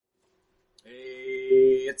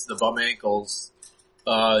It's the Bum Ankles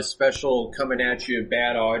special coming at you,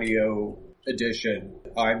 bad audio edition.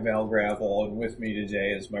 I'm Val Gravel, and with me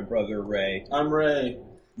today is my brother Ray. I'm Ray.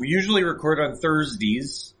 We usually record on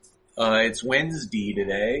Thursdays. It's Wednesday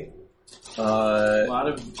today. A lot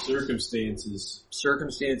of circumstances.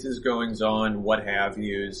 Circumstances, goings on, what have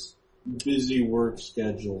yous. Busy work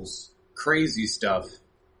schedules. Crazy stuff.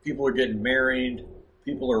 People are getting married.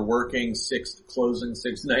 People are working closing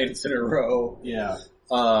 6 nights in a row. Yeah.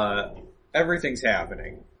 Everything's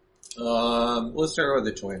happening. Let's start with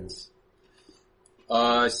the Twins.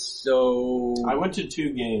 So I went to 2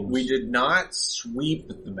 games. We did not sweep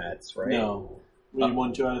the Mets, right? No. We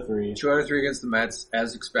won 2 out of 3. 2 out of 3 against the Mets,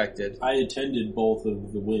 as expected. I attended both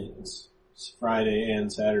of the wins. Friday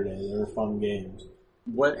and Saturday. They were fun games.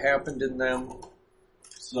 What happened in them?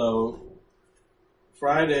 So,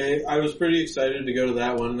 Friday, I was pretty excited to go to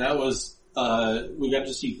that one. That was, we got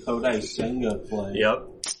to see Kodai Senga play. Yep.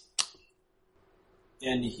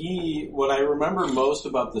 And what I remember most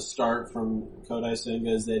about the start from Kodai Senga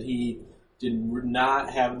is that he did not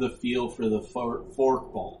have the feel for the fork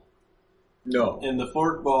ball. No. And the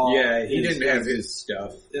fork ball... Yeah, he didn't have his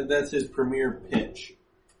stuff. That's his premier pitch.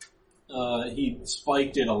 He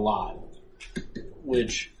spiked it a lot.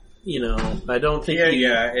 Which, I don't think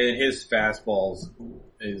and his fastballs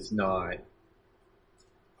is not...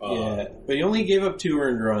 yeah, but he only gave up 2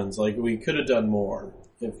 earned runs. Like, we could have done more,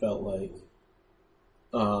 it felt like.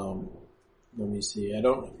 Let me see.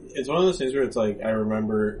 It's one of those things where it's like,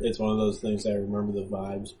 it's one of those things I remember the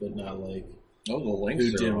vibes, but not like... Oh, the Lynx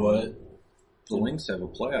who did what. The Lynx have a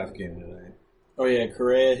playoff game tonight. Oh yeah,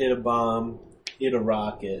 Correa hit a bomb, hit a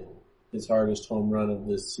rocket. His hardest home run of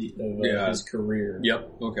his career.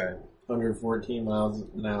 Yep. Okay. 114 miles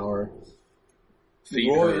an hour.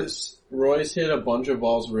 Royce hit a bunch of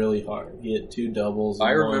balls really hard. He hit 2 doubles.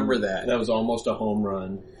 I remember that. That was almost a home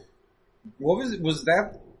run. What was it?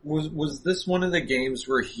 Was this one of the games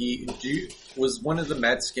where was one of the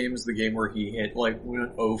Mets games the game where he hit went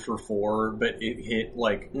 0 for 4, but it hit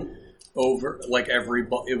over every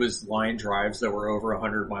ball? It was line drives that were over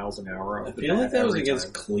 100 miles an hour. I feel like that was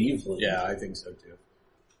against Cleveland. Yeah, I think so too.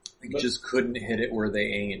 He just couldn't hit it where they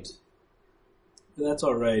aimed. That's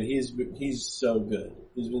all right. He's so good.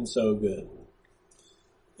 He's been so good.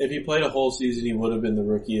 If he played a whole season, he would have been the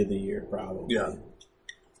Rookie of the Year, probably. Yeah.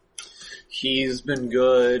 He's been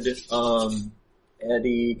good.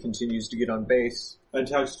 Eddie continues to get on base. I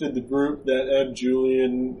texted the group that Ed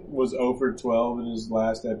Julian was 0 for 12 in his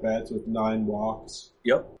last at-bats with 9 walks.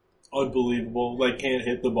 Yep. Unbelievable. Can't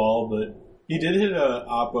hit the ball, but he did hit a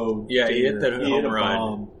Oppo. Yeah, he hit the home run.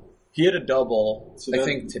 Bomb. He hit a double, I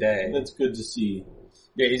think, today. That's good to see.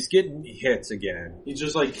 Yeah, he's getting hits again. He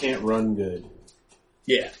just, can't run good.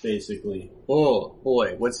 Yeah. Basically. Oh,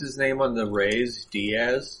 boy. What's his name on the Rays?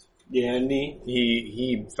 Diaz? Yandy.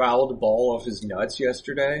 He fouled a ball off his nuts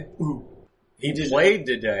yesterday. Ooh. He played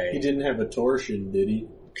today. He didn't have a torsion, did he?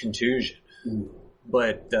 Contusion. Ooh.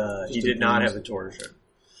 But he did not have a torsion.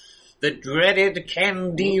 The dreaded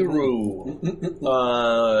Candy-Roo.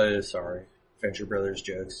 Sorry. Venture Brothers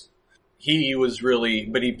jokes. He was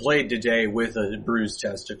but he played today with a bruised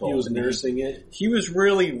testicle. He was nursing it? He was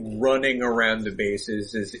really running around the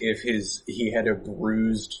bases as if he had a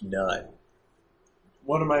bruised nut.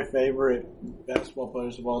 One of my favorite basketball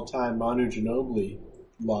players of all time, Manu Ginobili,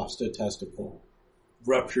 lost a testicle.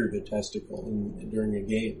 Ruptured a testicle during a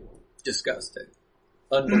game. Disgusting.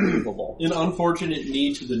 Unbelievable. An unfortunate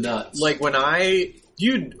knee to the nuts.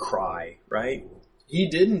 You'd cry, right? He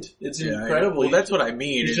didn't. It's incredible. Well, that's what I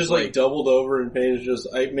mean. He's just doubled over in pain. It's just,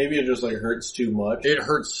 maybe it just hurts too much. It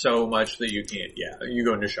hurts so much that you can't, you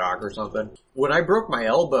go into shock or something. When I broke my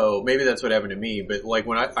elbow, maybe that's what happened to me, but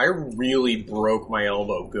when I really broke my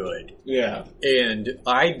elbow good. Yeah. And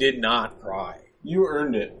I did not cry. You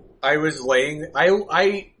earned it. I was I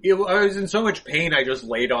was in so much pain I just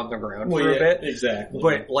laid on the ground for a bit. Exactly.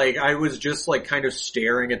 But I was just kind of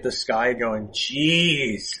staring at the sky going,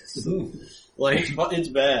 Jesus. It's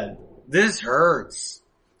bad. This hurts.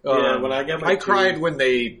 Yeah, when I got my I cried when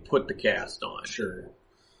they put the cast on. Sure.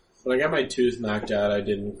 When I got my tooth knocked out, I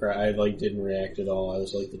didn't cry. I didn't react at all. I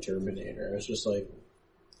was like the Terminator. I was just oh,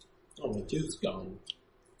 my tooth's gone.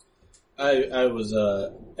 I was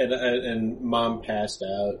and Mom passed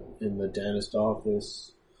out in the dentist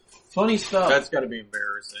office. Funny stuff. That's got to be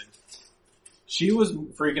embarrassing. She was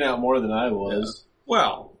freaking out more than I was. Yeah.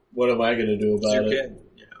 Well, what am I going to do about it? Kid.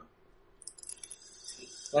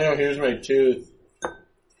 Oh, here's my tooth.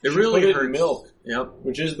 It really hurts. In milk. Yep.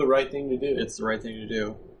 Which is the right thing to do. It's the right thing to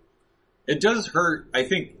do. It does hurt, I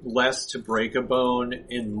think, less to break a bone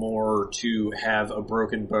and more to have a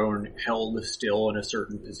broken bone held still in a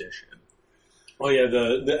certain position. Oh yeah,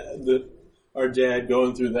 our dad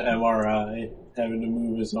going through the MRI, having to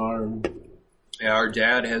move his arm. Yeah, our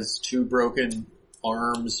dad has 2 broken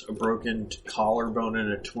arms, a broken collarbone,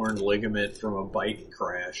 and a torn ligament from a bike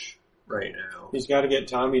crash right now. He's got to get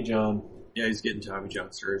Tommy John. Yeah, he's getting Tommy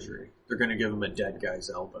John surgery. They're going to give him a dead guy's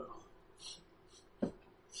elbow.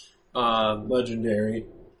 Legendary.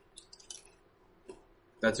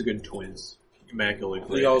 That's a good twins. Immaculate.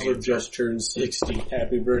 He also just turned 60.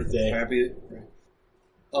 Happy birthday. Happy.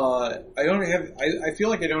 I feel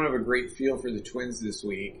like I don't have a great feel for the Twins this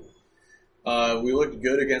week. We looked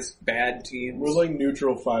good against bad teams. We're like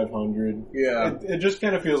neutral 500. Yeah. It just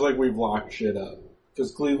kind of feels like we've locked shit up.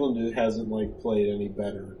 Because Cleveland hasn't like played any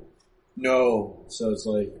better. No. So it's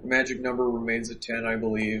like... Magic number remains at 10, I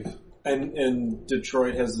believe. And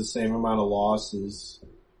Detroit has the same amount of losses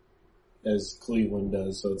as Cleveland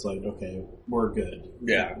does. So it's like, okay, we're good.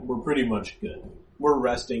 Yeah. We're pretty much good. We're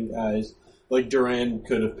resting guys. Like Duran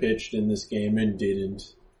could have pitched in this game and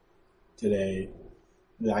didn't today.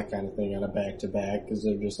 That kind of thing on a back-to-back because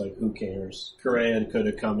they're just like, who cares? Correa could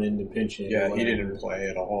have come in to pinch hit. Yeah, he didn't play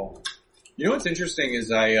at all. You know what's interesting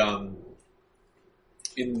is I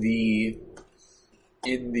in the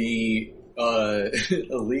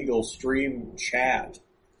illegal stream chat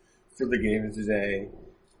for the game today,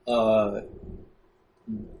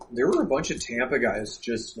 there were a bunch of Tampa guys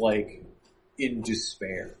just like in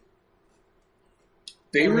despair.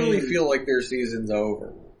 They really feel like their season's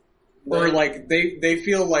over. Or like they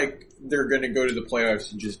feel like they're going to go to the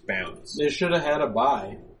playoffs and just bounce. They should have had a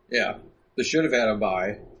bye. Yeah, they should have had a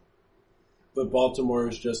bye. But Baltimore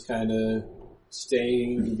is just kind of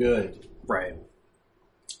staying good. Right.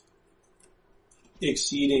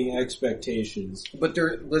 Exceeding expectations. But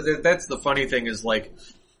that's the funny thing is like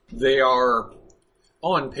they are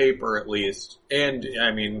on paper at least, and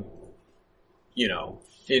I mean, you know,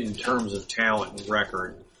 in terms of talent and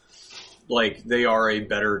record, like they are a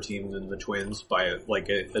better team than the Twins by like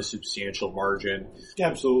a substantial margin.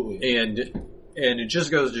 Absolutely. And it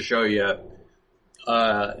just goes to show you,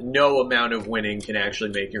 no amount of winning can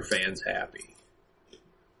actually make your fans happy.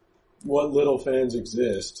 What little fans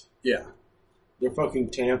exist? Yeah. They're fucking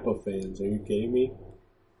Tampa fans. Are you kidding me?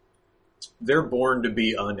 They're born to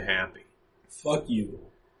be unhappy. Fuck you.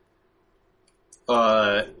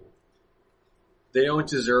 They don't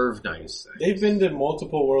deserve nice things. They've been to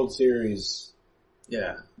multiple World Series.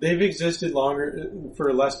 Yeah. They've existed longer,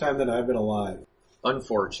 for less time than I've been alive.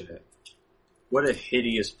 Unfortunate. What a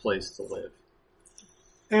hideous place to live.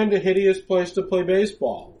 And a hideous place to play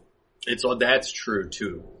baseball. That's true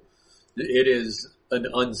too. It is an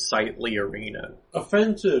unsightly arena.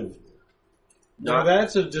 Offensive. Now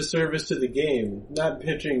that's a disservice to the game. Not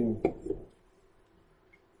pitching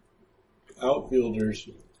outfielders.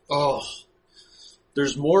 Oh.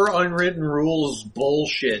 There's more unwritten rules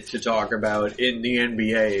bullshit to talk about in the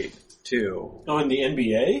NBA too. Oh, in the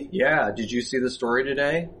NBA? Yeah. Did you see the story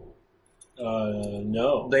today?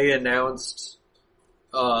 No. They announced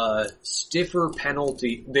stiffer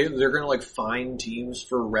penalty. They're going to like fine teams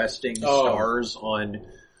for resting stars on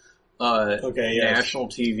national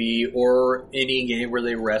TV or any game where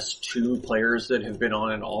they rest 2 players that have been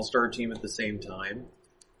on an all-star team at the same time.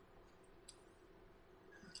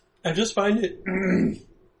 I just find it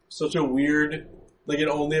such a weird, like it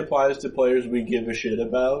only applies to players we give a shit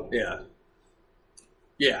about. Yeah.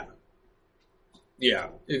 Yeah. Yeah.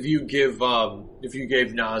 If you gave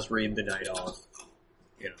Naz Reid the night off,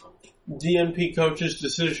 you know. DNP coach's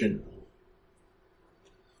decision.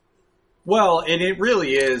 Well, and it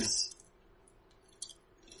really is,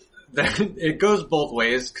 that it goes both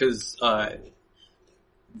ways because,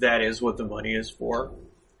 that is what the money is for.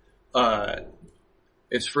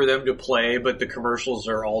 It's for them to play, but the commercials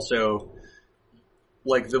are also,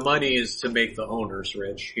 like, the money is to make the owners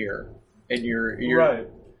rich here. And you're right.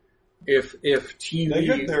 If TV... They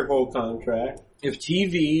get their whole contract. If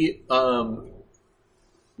TV,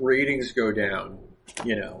 ratings go down,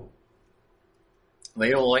 you know, they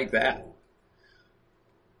don't like that.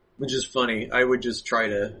 Which is funny. I would just try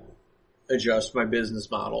to adjust my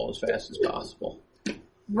business model as fast as possible.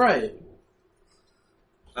 Right.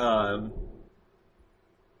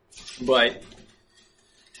 But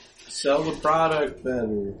sell the product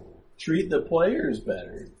better. Treat the players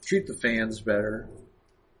better. Treat the fans better.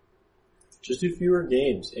 Just do fewer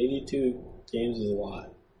games. 82 games is a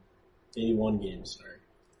lot. 81 games, sorry.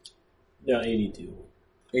 No, 82.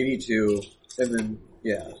 82. And then,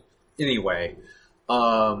 yeah. Anyway.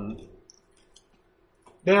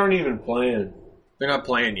 They aren't even playing. They're not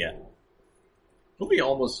playing yet. It'll be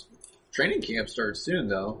almost training camp starts soon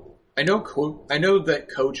though. I know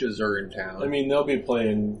that coaches are in town. I mean, they'll be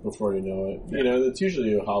playing before you know it. Yeah. It's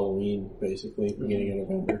usually a Halloween, basically, beginning of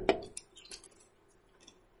November.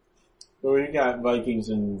 But we got Vikings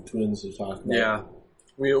and Twins to talk about. Yeah.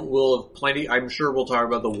 We'll have plenty. I'm sure we'll talk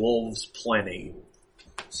about the Wolves plenty.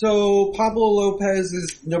 So Pablo Lopez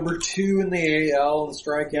is number 2 in the AL in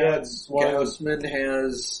strikeouts. Gausman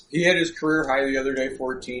had his career high the other day,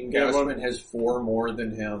 14. Gausman has 4 more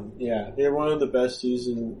than him. Yeah, they had one of the best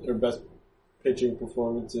best pitching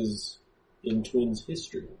performances in Twins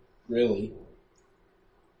history. Really.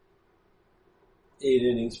 8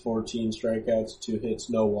 innings, 14 strikeouts, 2 hits,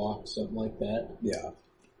 no walks, something like that. Yeah.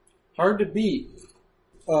 Hard to beat.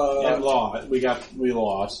 And lost. We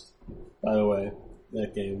lost, by the way,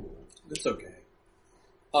 that game. It's okay.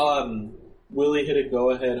 Willie hit a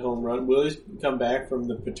go-ahead home run. Willie's come back from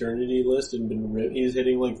the paternity list and he's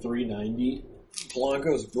hitting like 390.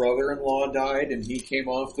 Blanco's brother-in-law died, and he came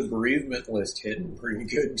off the bereavement list hitting pretty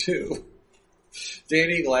good too.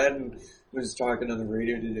 Danny Gladden was talking on the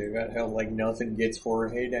radio today about how like nothing gets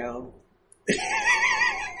Jorge down.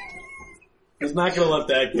 He's not gonna let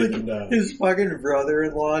that get him down. His fucking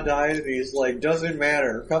brother-in-law died, and he's like, doesn't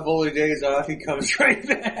matter. A couple of days off, he comes right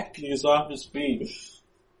back. He's off his feet.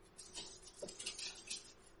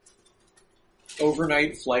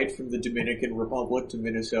 Overnight flight from the Dominican Republic to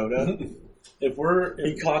Minnesota.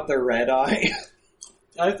 He caught the red eye.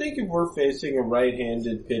 I think if we're facing a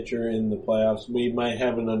right-handed pitcher in the playoffs, we might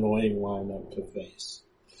have an annoying lineup to face.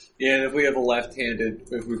 Yeah, and if we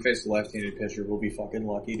face a left-handed pitcher, we'll be fucking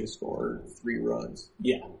lucky to score 3 runs.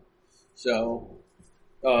 Yeah. So,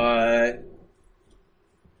 that's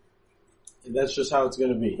just how it's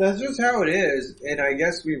going to be. That's just how it is, and I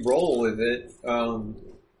guess we roll with it.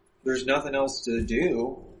 There's nothing else to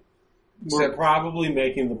do. We're probably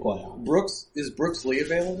making the playoffs. Is Brooks Lee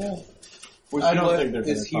available? I don't think they're going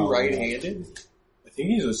to. Is he right-handed? I think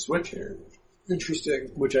he's a switch hitter.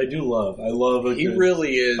 Interesting. Which I do love. I love He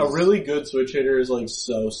really is. A really good switch hitter is like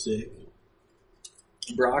so sick.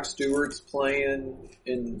 Brock Stewart's playing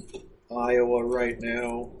in Iowa right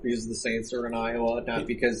now because the Saints are in Iowa, not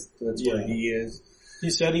because that's where he is.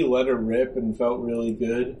 He said he let her rip and felt really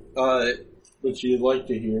good, which you'd like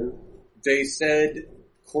to hear.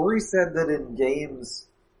 Corey said that in games,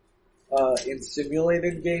 in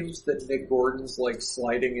simulated games, that Nick Gordon's like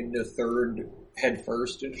sliding into third head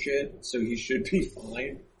first and shit, so he should be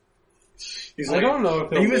fine. I don't know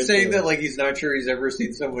if he was saying that like he's not sure he's ever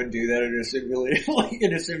seen someone do that in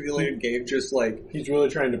a simulated game, just like he's really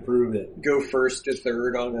trying to prove it. Go first to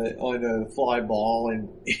third on a fly ball and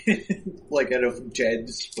like at a dead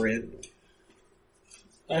sprint.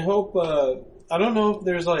 I hope. I don't know if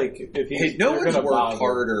there's like if he's no one's worked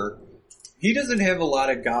harder. He doesn't have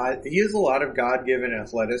he has a lot of God-given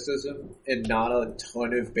athleticism and not a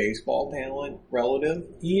ton of baseball talent relative.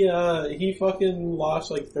 He fucking lost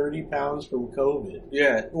like 30 pounds from COVID.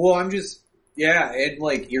 Yeah. Well, and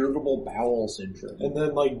like irritable bowel syndrome. And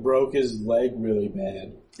then like broke his leg really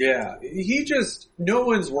bad. Yeah. No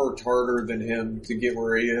one's worked harder than him to get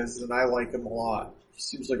where he is, and I like him a lot. He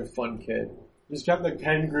seems like a fun kid. He's got the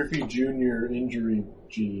Ken Griffey Jr. injury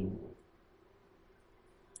gene.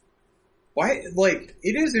 Why, like,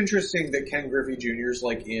 it is interesting that Ken Griffey Jr. is,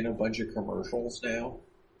 like, in a bunch of commercials now.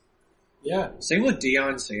 Yeah. Same with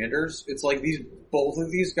Deion Sanders. It's like both of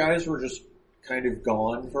these guys were just kind of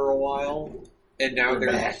gone for a while, and now they're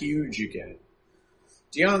back. Huge again.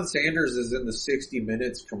 Deion Sanders is in the 60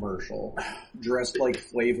 Minutes commercial, dressed like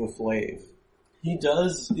Flava Flav. He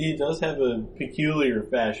does have a peculiar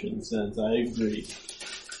fashion sense, I agree.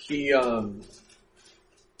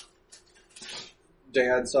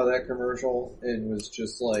 Dad saw that commercial and was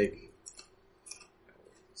just like,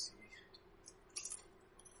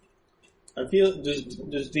 I feel,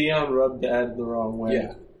 does Deion rub Dad the wrong way?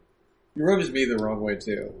 Yeah. He rubs me the wrong way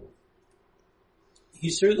too.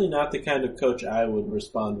 He's certainly not the kind of coach I would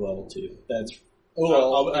respond well to. I'd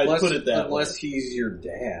put it that way. Unless he's your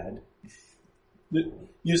dad.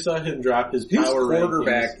 You saw him drop his His power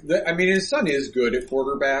quarterback. His son is good at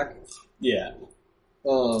quarterback. Yeah.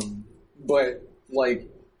 But like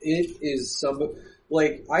it is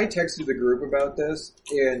like I texted the group about this,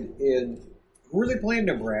 and who are they playing?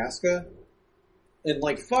 Nebraska, and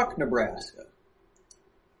like fuck Nebraska.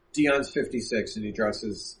 Deion's 56, and he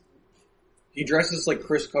dresses like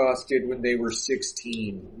Chris Koss did when they were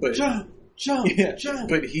 16. But jump.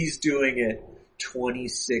 But he's doing it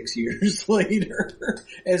 26 years later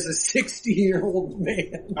as a 60-year-old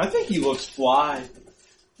man. I think he looks fly.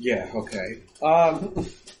 Yeah, okay.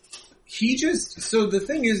 So the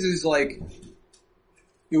thing is like,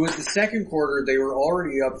 It was the second quarter. They were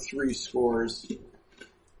already up 3 scores,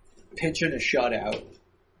 pitching a shutout.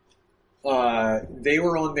 They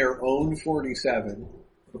were on their own 47.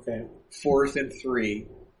 Okay. 4th and 3.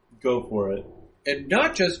 Go for it. And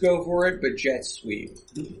not just go for it, but jet sweep.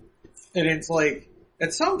 And it's like,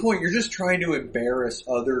 at some point you're just trying to embarrass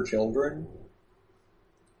other children.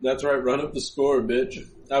 That's right, run up the score, bitch.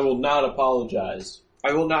 I will not apologize.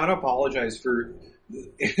 I will not apologize for...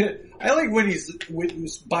 I like when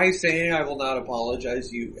by saying I will not apologize,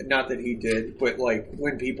 not that he did, but like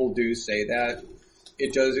when people do say that,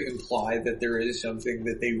 it does imply that there is something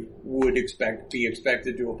that they would be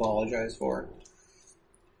expected to apologize for.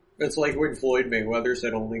 It's like when Floyd Mayweather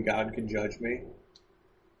said only God can judge me.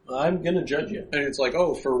 I'm gonna judge you. And it's like,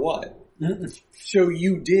 oh, for what? So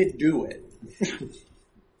you did do it.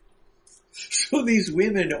 So these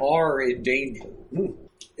women are in danger.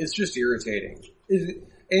 It's just irritating.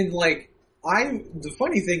 And like, the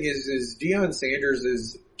funny thing is Deion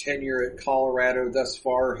Sanders' tenure at Colorado thus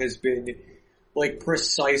far has been like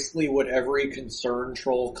precisely what every concern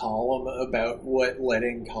troll column about what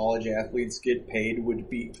letting college athletes get paid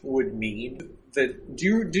would mean. Did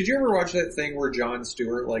you ever watch that thing where Jon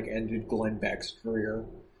Stewart like ended Glenn Beck's career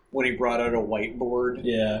when he brought out a whiteboard?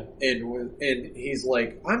 Yeah. And he's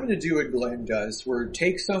like, I'm gonna do what Glenn does, where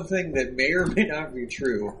take something that may or may not be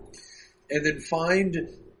true and then find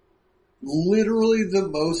literally the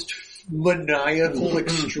most maniacal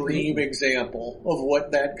extreme example of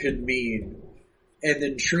what that could mean and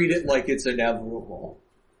then treat it like it's inevitable.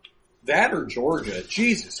 That or Georgia.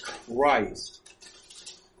 Jesus Christ.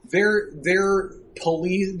 Their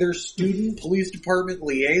student police department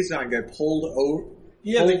liaison got pulled over.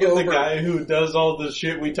 Yeah, the guy who does all the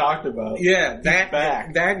shit we talked about. Yeah,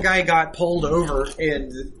 that guy got pulled over,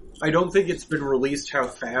 and I don't think it's been released how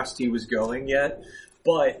fast he was going yet,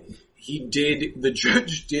 but the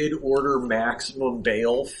judge did order maximum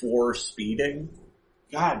bail for speeding.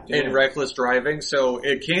 God damn. And reckless driving, so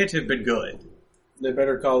it can't have been good. They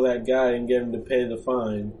better call that guy and get him to pay the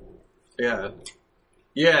fine. Yeah.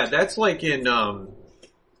 Yeah, that's like in,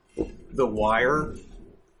 The Wire.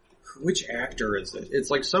 Which actor is it? It's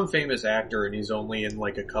like some famous actor and he's only in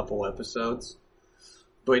like a couple episodes.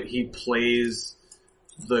 But he plays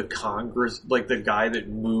the the guy that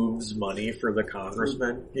moves money for the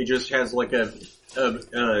congressman. He just has like a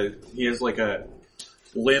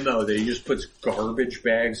limo that he just puts garbage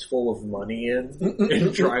bags full of money in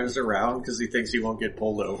and drives around because he thinks he won't get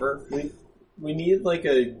pulled over. We need like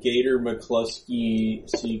a Gator McCluskey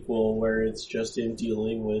sequel where it's just him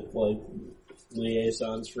dealing with like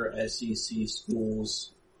liaisons for SEC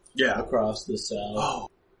schools across the South. Oh.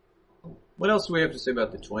 What else do we have to say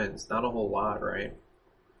about the Twins? Not a whole lot, right?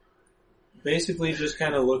 Basically just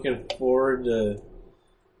kind of looking forward to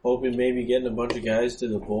hoping maybe getting a bunch of guys to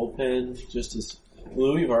the bullpen.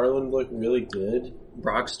 Louis Varland looked really good.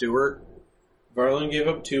 Brock Stewart. Varland gave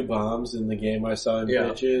up 2 bombs in the game I saw him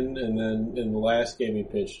pitch in, and then in the last game he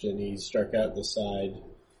pitched in, he struck out the side.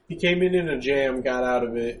 He came in a jam, got out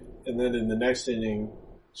of it, and then in the next inning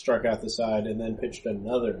struck out the side, and then pitched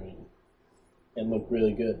another inning. And looked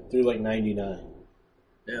really good. Threw like 99.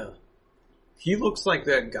 Yeah. He looks like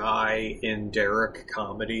that guy in Derek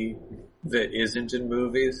comedy that isn't in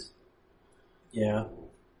movies. Yeah.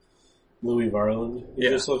 Louis Varland. He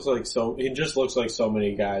just looks like so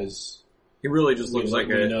many guys. He really just looks like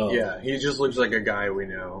he just looks like a guy we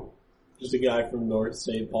know. Just a guy from North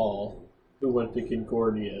St. Paul who went to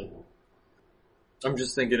Concordia. I'm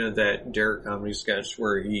just thinking of that Derek comedy sketch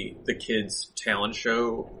where the kid's talent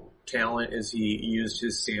is he used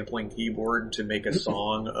his sampling keyboard to make a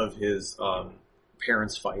song of his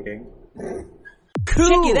parents fighting. Cool.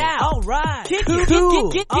 Check it out. All right. Kick it.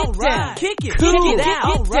 Cool. Get all right. Down. Kick it. Cool. Check it out.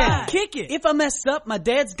 All right. Kick it. If I mess up, my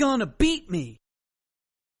dad's gonna beat me.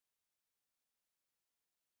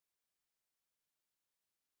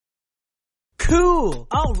 Cool.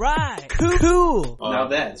 All right. Cool. Now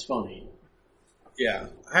that's funny. Yeah.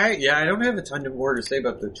 I don't have a ton more to say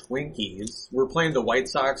about the Twinkies. We're playing the White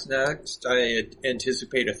Sox next. I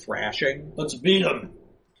anticipate a thrashing. Let's beat them.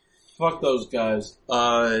 Fuck those guys.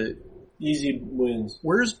 Easy wins.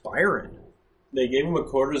 Where's Byron? They gave him a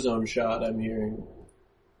cortisone shot, I'm hearing.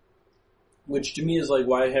 Which to me is like,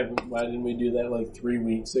 why didn't we do that like 3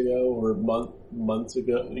 weeks ago or months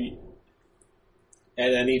ago?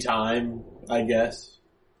 At any time, I guess.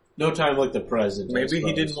 No time like the president. Maybe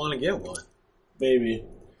he didn't want to get one. Maybe.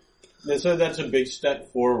 They said that's a big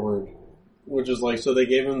step forward. Which is like, so they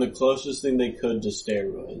gave him the closest thing they could to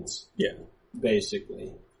steroids. Yeah.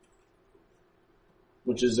 Basically.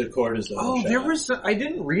 Which is a cortisone shot. I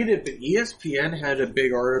didn't read it, but ESPN had a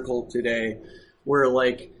big article today where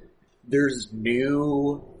like there's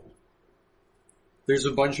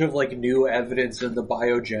a bunch of like new evidence in the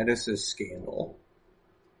biogenesis scandal.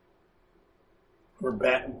 We're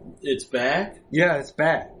back. It's back? Yeah, it's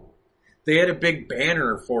back. They had a big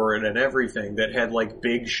banner for it and everything that had like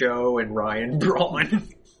Big Show and Ryan Braun.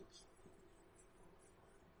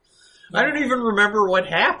 I don't even remember what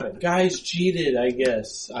happened. Guys cheated, I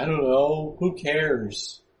guess. I don't know. Who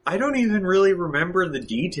cares? I don't even really remember the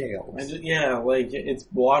details. Yeah, like, it's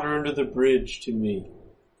water under the bridge to me.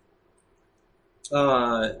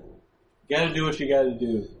 Gotta do what you gotta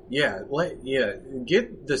do. Yeah,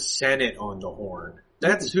 get the Senate on the horn.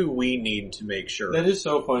 That's who we need to make sure. That is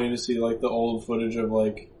so funny to see, like, the old footage of,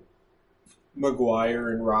 like,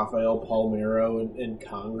 McGuire and Rafael Palmeiro in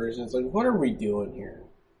Congress. And it's like, what are we doing here?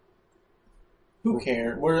 Who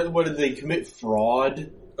cares? What did they commit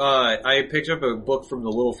fraud? I picked up a book from the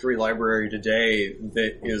Little Free Library today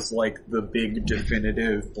that is like the big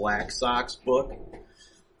definitive Black Sox book.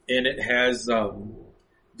 And it has the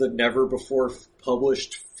never before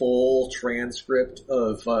published full transcript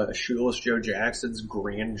of Shoeless Joe Jackson's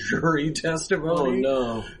grand jury testimony.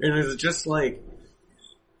 Oh no. And it's just like,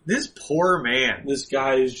 this poor man. This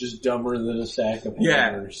guy is just dumber than a sack of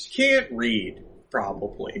hammers. Can't read.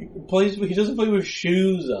 Probably. He doesn't play with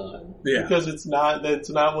shoes on. Yeah. Because that's not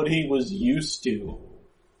what he was used to.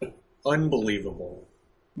 Unbelievable.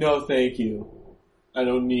 No, thank you. I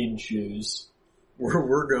don't need shoes. Where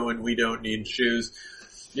we're going, we don't need shoes.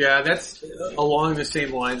 Yeah, that's along the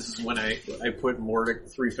same lines as when I put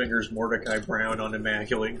Three Fingers Mordecai Brown on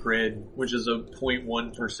Immaculate Grid, which is a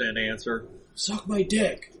 0.1% answer. Suck my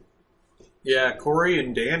dick. Yeah, Corey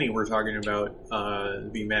and Danny were talking about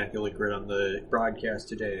the Immaculate Grid on the broadcast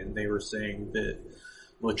today, and they were saying that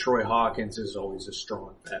LaTroy Hawkins is always a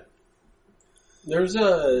strong bet. There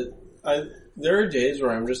are days where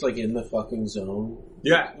I'm just like in the fucking zone.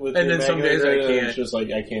 Yeah, and then some days I can't. It's just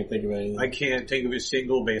like I can't think of anything. I can't think of a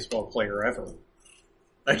single baseball player ever.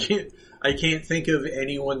 I can't think of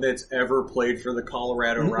anyone that's ever played for the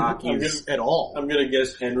Colorado Rockies at all. I'm gonna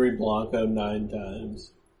guess Henry Blanco 9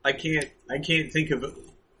 times. I can't think of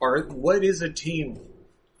what is a team?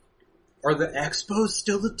 Are the Expos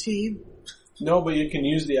still a team? No, but you can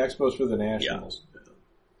use the Expos for the Nationals.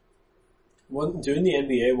 Yeah. Doing the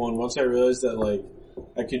NBA one, once I realized that like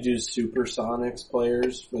I could use Supersonics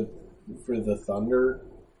players for the Thunder, I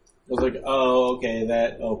was like, oh, okay,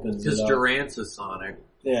 that opens it up. Because Durant's a Sonic.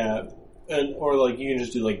 Yeah, or like you can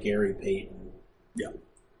just do like Gary Payton. Yeah,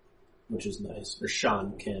 which is nice. Or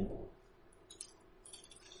Sean Kemp.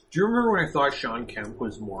 Do you remember when I thought Sean Kemp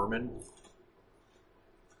was Mormon?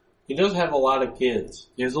 He does have a lot of kids.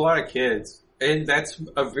 He has a lot of kids. And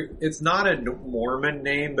it's not a Mormon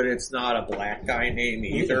name, but it's not a black guy name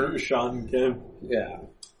either. Sean Kemp. Yeah.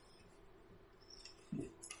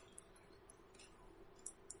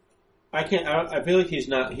 I feel like he's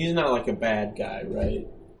not like a bad guy, right?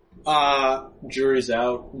 Jury's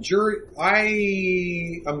out. I'm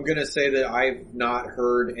gonna say that I've not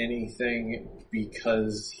heard anything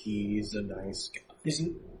because he's a nice guy.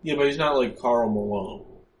 But he's not like Karl Malone.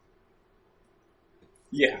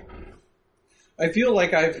 Yeah. I feel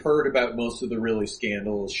like I've heard about most of the really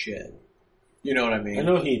scandalous shit. You know what I mean? I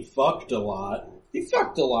know he fucked a lot. He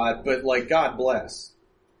fucked a lot, but like, God bless.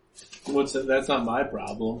 That's not my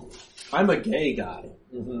problem. I'm a gay guy.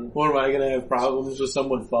 Mm-hmm. What am I going to have problems with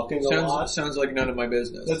someone fucking a lot? Sounds like none of my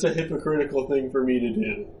business. That's a hypocritical thing for me to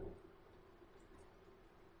do.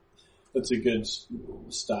 That's a good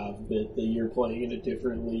stop bit that you're playing in a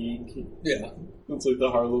different league. Yeah. It's like the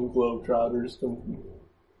Harlem Globetrotters.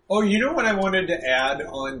 Oh, you know what I wanted to add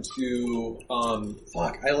on to,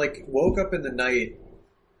 I like woke up in the night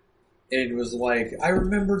and was like, I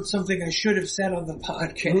remembered something I should have said on the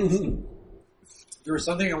podcast. There was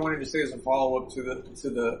something I wanted to say as a follow-up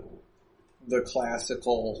to the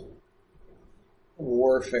classical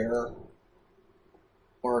warfare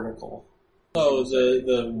article. Oh,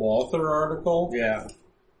 the Walther article? Yeah.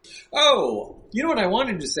 Oh, you know what I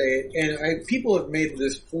wanted to say, and people have made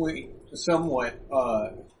this point somewhat,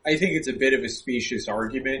 I think it's a bit of a specious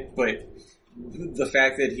argument, but the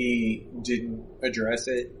fact that he didn't address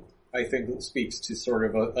it, I think speaks to sort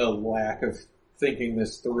of a lack of thinking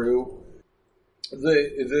this through.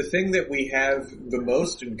 The thing that we have the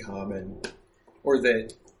most in common, or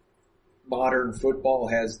that modern football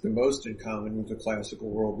has the most in common with the classical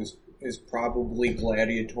world is probably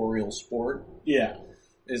gladiatorial sport. Yeah.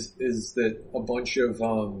 Is that a bunch of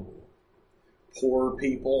poor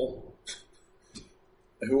people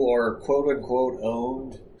who are quote unquote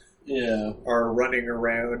owned, yeah, are running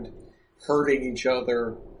around hurting each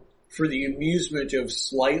other for the amusement of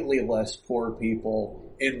slightly less poor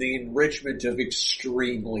people and the enrichment of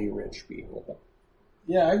extremely rich people.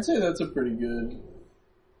 Yeah, I'd say that's a pretty good.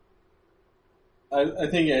 I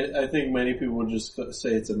think many people would just say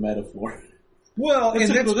it's a metaphor. Well,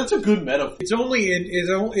 that's a good metaphor. It's only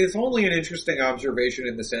an interesting observation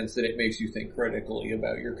in the sense that it makes you think critically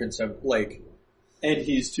about your concept, And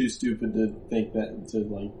he's too stupid to think that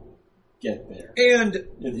to get there. And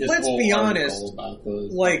let's be honest, about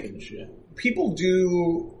the shit. People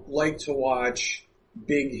do like to watch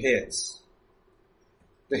big hits.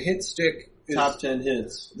 The hit stick is, top 10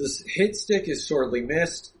 hits. This hit stick is sorely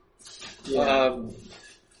missed. Yeah.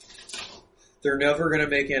 They're never going to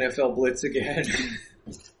make NFL Blitz again.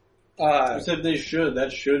 I said they should.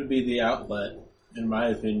 That should be the outlet, in my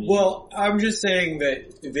opinion. Well, I'm just saying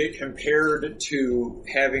that compared to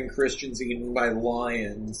having Christians eaten by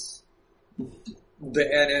lions, the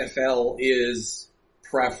NFL is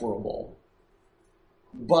preferable.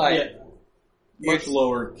 But much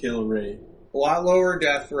lower kill rate. A lot lower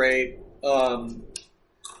death rate.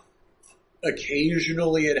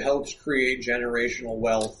 Occasionally it helps create generational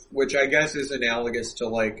wealth, which I guess is analogous to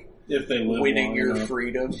if they live winning your enough.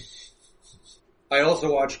 freedom. I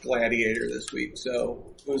also watched Gladiator this week,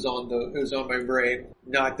 so it was on my brain.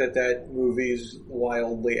 Not that movie's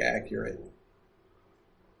wildly accurate,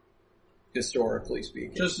 historically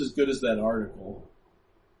speaking. Just as good as that article.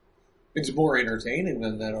 It's more entertaining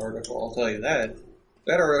than that article, I'll tell you that.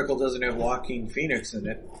 That article doesn't have Joaquin Phoenix in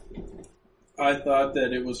it. I thought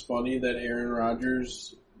that it was funny that Aaron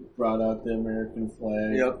Rodgers brought out the American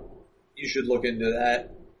flag. Yep. You should look into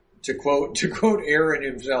that. To quote Aaron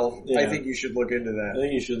himself, I think you should look into that. I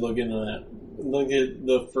think you should look into that. Look at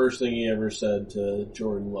the first thing he ever said to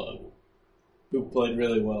Jordan Love, who played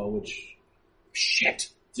really well, which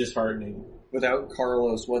disheartening. Without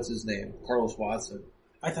Carlos, what's his name? Carlos Watson.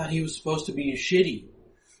 I thought he was supposed to be shitty.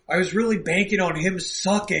 I was really banking on him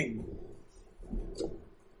sucking.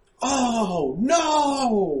 Oh,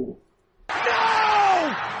 no!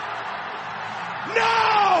 No!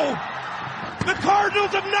 No! The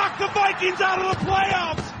Cardinals have knocked the Vikings out of the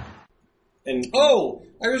playoffs! And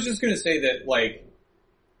I was just gonna say that,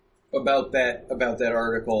 about that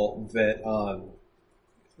article that,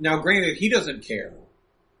 now granted, he doesn't care.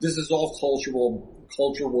 This is all culture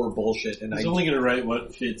war bullshit, and he's only gonna write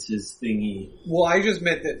what fits his thingy. Well, I just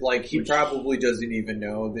meant that, he probably doesn't even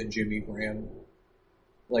know that Jimmy Graham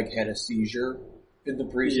had a seizure in the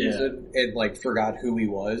preseason and forgot who he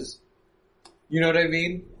was. You know what I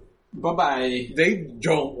mean? Bye-bye. They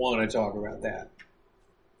don't want to talk about that.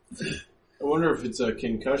 I wonder if it's a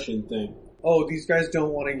concussion thing. Oh, these guys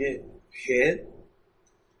don't want to get hit?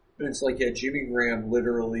 And it's Jimmy Graham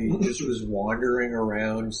literally just was wandering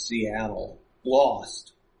around Seattle.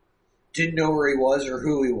 Lost. Didn't know where he was or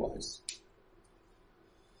who he was.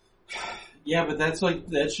 Yeah, but that's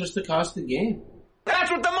just the cost of the game.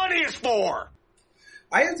 That's what the money is for!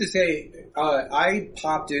 I have to say, I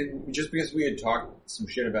popped in, just because we had talked some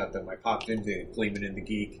shit about them, I popped into Gleeman and the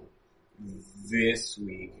Geek this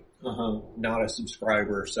week. Not a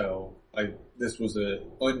subscriber, so this was a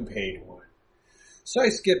unpaid one. So I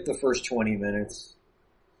skipped the first 20 minutes.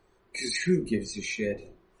 Cause who gives a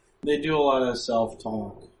shit? They do a lot of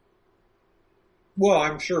self-talk. Well,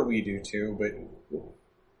 I'm sure we do too, but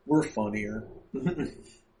we're funnier.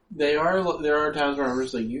 There are times where I'm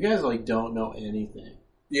just you guys don't know anything.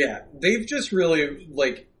 Yeah, they've just really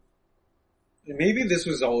maybe this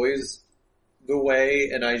was always the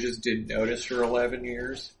way and I just didn't notice for 11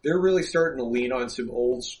 years. They're really starting to lean on some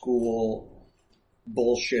old school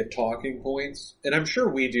bullshit talking points. And I'm sure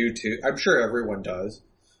we do too. I'm sure everyone does.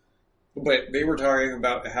 But they were talking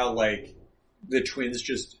about how the Twins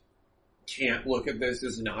just can't look at this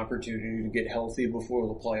as an opportunity to get healthy before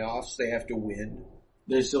the playoffs. They have to win.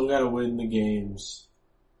 They still gotta win the games.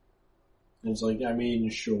 And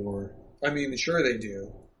it's sure. Sure they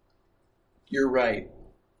do. You're right.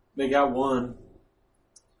 They got one.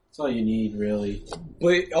 That's all you need, really.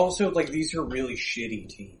 But also, these are really shitty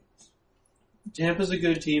teams. Tampa's a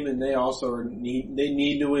good team, and they also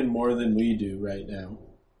need to win more than we do right now.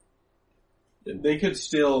 They could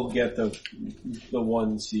still get the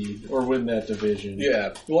 1 seed or win that division.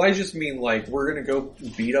 Yeah. Well, I just mean we're gonna go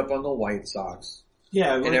beat up on the White Sox.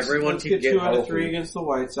 Yeah, and everyone let's can get 2 out of healthy. 3 against the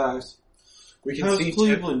White Sox. How's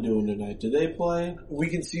Cleveland doing tonight? Do they play? We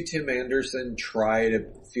can see Tim Anderson try to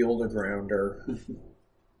field a grounder.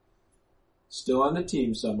 Still on the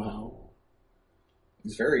team somehow.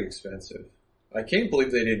 He's very expensive. I can't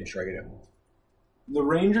believe they didn't trade him. The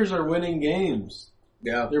Rangers are winning games.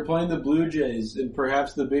 Yeah. They're playing the Blue Jays in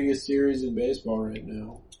perhaps the biggest series in baseball right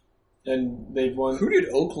now. And they've won. Who did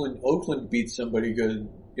Oakland beat somebody good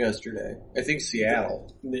yesterday? I think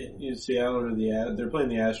Seattle. Seattle or they're playing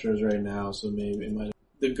the Astros right now, so maybe it might.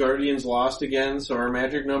 The Guardians lost again, so our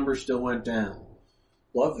magic number still went down.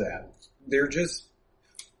 Love that. They're just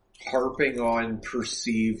harping on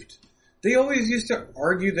perceived. They always used to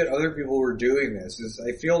argue that other people were doing this.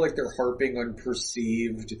 I feel like they're harping on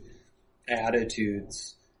perceived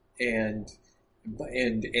attitudes and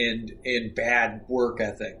bad work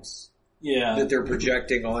ethics. Yeah. That they're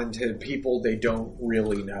projecting onto people they don't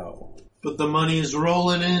really know. But the money is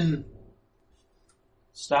rolling in.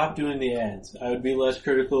 Stop doing the ads. I would be less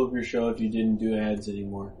critical of your show if you didn't do ads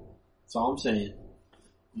anymore. That's all I'm saying.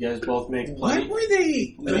 You guys both make plenty. What were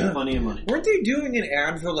they? Make plenty of money. Weren't they doing an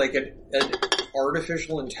ad for like an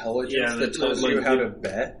artificial intelligence that tells you how to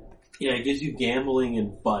bet? Yeah, it gives you gambling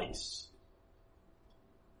advice.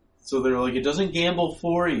 So they're like, it doesn't gamble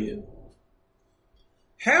for you.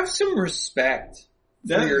 Have some respect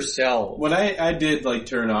for yourself. When I did like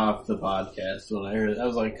turn off the podcast when I heard it, I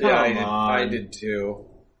was like, come on. I did too.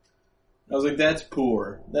 I was like, that's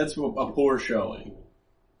poor. That's a poor showing.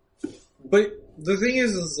 But the thing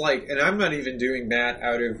is like, and I'm not even doing that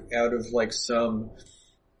out of like some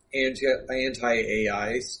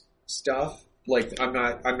anti-AI stuff. Like, I'm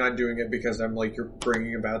not doing it because I'm like, you're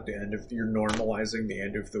bringing about you're normalizing the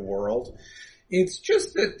end of the world. It's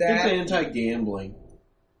just that it's anti-gambling.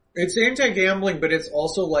 It's anti-gambling, but it's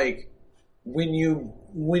also like, when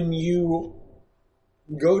you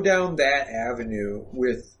go down that avenue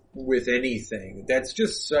with anything, that's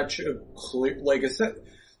just such a clear, like I said,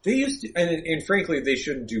 they used to, and frankly, they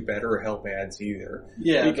shouldn't do better help ads either.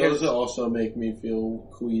 Yeah, because those also make me feel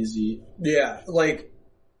queasy. Yeah, like,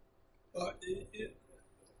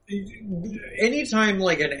 anytime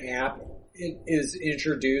like an app is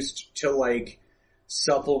introduced to like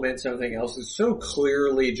supplement something else, it's so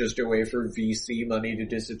clearly just a way for VC money to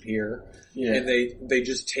disappear. Yeah. And they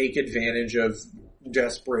just take advantage of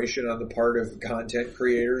desperation on the part of content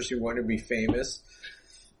creators who want to be famous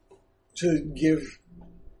to give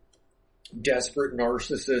desperate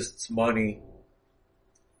narcissists money,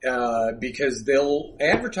 because they'll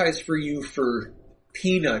advertise for you for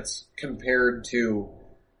peanuts compared to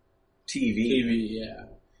TV. Yeah.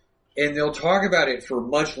 And they'll talk about it for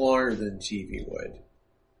much longer than TV would.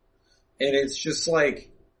 And it's just like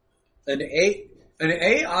an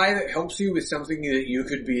AI that helps you with something that you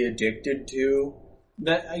could be addicted to.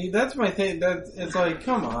 That's my thing. It's like,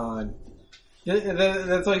 come on.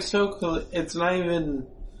 That's like so cool. It's not even.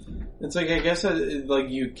 It's like, I guess like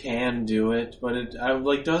you can do it, but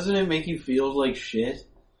doesn't it make you feel like shit?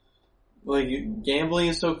 Like, gambling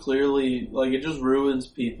is so clearly, like, it just ruins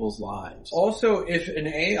people's lives. Also, if an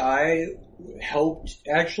AI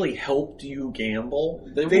actually helped you gamble,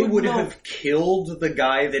 they would have killed the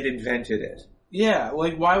guy that invented it. Yeah,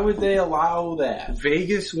 like, why would they allow that?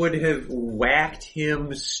 Vegas would have whacked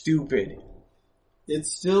him stupid.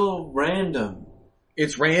 It's still random.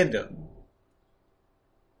 It's random.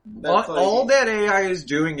 All that AI is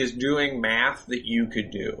doing math that you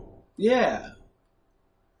could do. Yeah.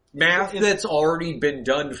 Math that's already been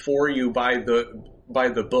done for you by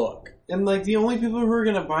the book. And like, the only people who are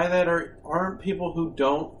going to buy that aren't people who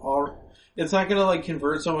it's not going to like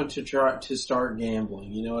convert someone to start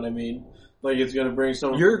gambling, you know what I mean? Like, it's going to bring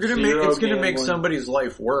someone it's going to make somebody's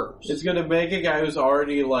life worse. It's going to make a guy who's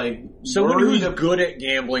already like someone who's good at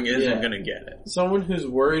gambling isn't going to get it. Someone who's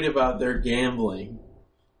worried about their gambling,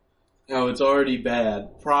 how it's already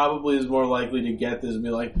bad, probably is more likely to get this and be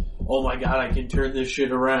like, oh my god, I can turn this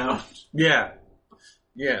shit around. Yeah.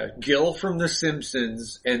 Yeah. Gil from The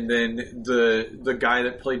Simpsons, and then the guy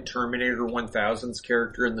that played Terminator 1000's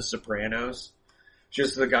character in The Sopranos.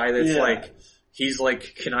 Just the guy that's like, he's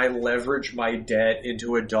like, can I leverage my debt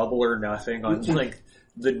into a double or nothing on like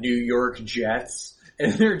the New York Jets?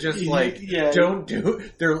 And they're just like, don't do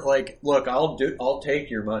it. They're like, look, I'll take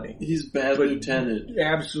your money. He's bad lieutenant.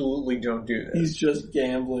 Absolutely don't do that. He's just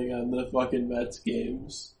gambling on the fucking Mets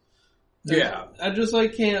games. Yeah. I just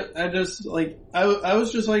like can't, I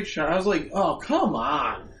was just like shocked. I was like, oh, come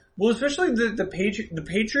on. Well, especially the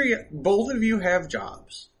Patriot, both of you have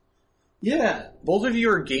jobs. Yeah. Both of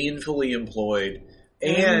you are gainfully employed.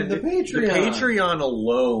 And the Patreon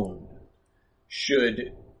alone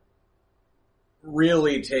should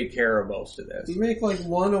really take care of most of this. You make like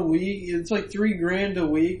one a week. It's like $3,000 a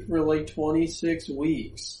week for like 26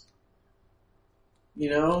 weeks.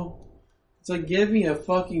 You know? It's like, give me a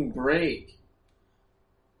fucking break.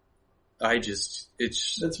 That's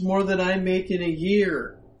more than I make in a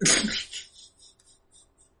year.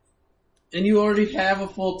 And you already have a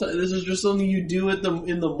full time. This is just something you do in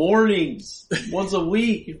the mornings, once a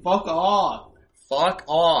week. Fuck off. Fuck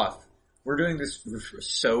off. We're doing this for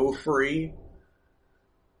so free.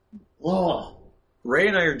 Oh, Ray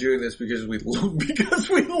and I are doing this because we love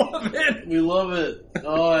it. we love it.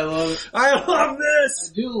 Oh, I love it. I love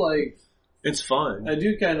this. I do like. It's fun. I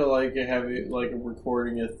do kind of like having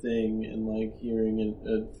recording a thing and like hearing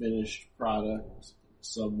a finished product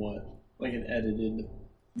somewhat, like an edited.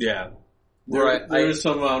 Yeah. There is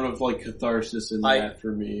some amount of like catharsis in that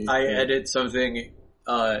for me. I edit something.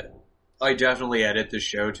 I definitely edit the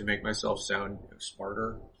show to make myself sound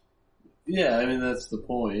smarter. Yeah, I mean that's the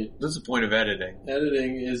point. That's the point of editing.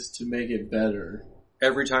 Editing is to make it better.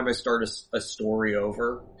 Every time I start a story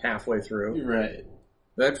over halfway through, Right.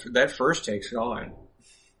 That first take's gone.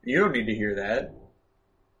 You don't need to hear that.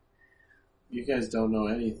 You guys don't know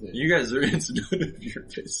anything. You guys are. It's none of your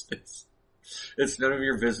business. It's none of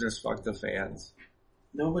your business. Fuck the fans.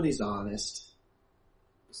 Nobody's honest.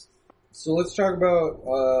 So let's talk about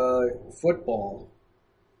football.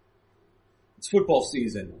 It's football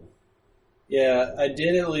season. Yeah, I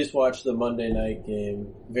did at least watch the Monday night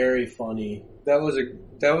game. Very funny. That was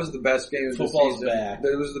the best game of Football's the season. back.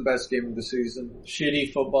 That was the best game of the season.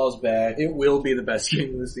 Shitty football's back. It will be the best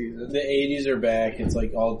game of the season. The 80s are back. It's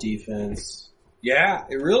like all defense. Yeah,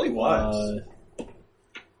 it really was.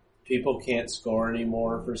 People can't score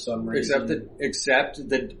anymore for some reason. Except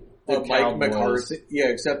that Mike McCarthy. Yeah,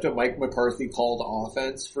 except a Mike McCarthy called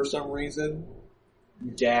offense for some reason.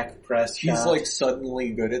 Dak Prescott. He's like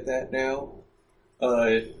suddenly good at that now.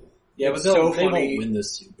 Yeah, but they won't win the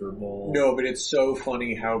Super Bowl. No, but it's so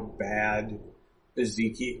funny how bad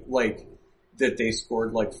Ezekiel, like, that they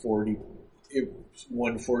scored like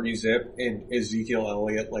 140 zip, and Ezekiel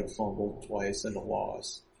Elliott like fumbled twice in a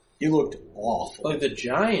loss. He looked awful. Like the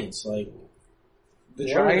Giants, like,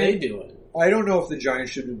 what are they doing? I don't know if the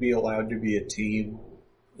Giants should be allowed to be a team.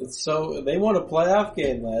 They won a playoff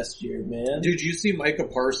game last year, man. Did you see Micah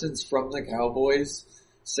Parsons from the Cowboys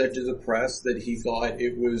said to the press that he thought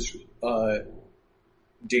it was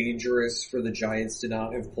dangerous for the Giants to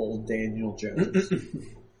not have pulled Daniel Jones?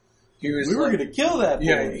 We were going to kill that boy.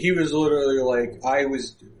 Yeah, he was literally like, I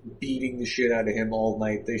was beating the shit out of him all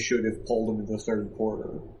night. They should have pulled him in the third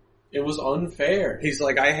quarter. It was unfair. He's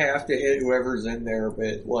like, I have to hit whoever's in there,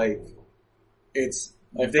 but like,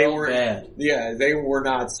 they were bad. Yeah, they were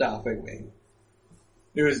not stopping me.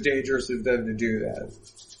 It was dangerous of them to do that.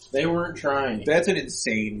 They weren't trying. That's an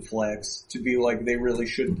insane flex to be like, they really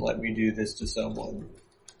shouldn't let me do this to someone.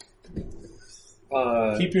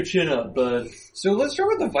 Keep your chin up, bud. So let's start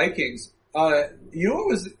with the Vikings. You know what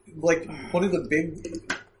was like one of the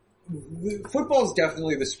big... Football is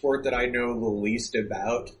definitely the sport that I know the least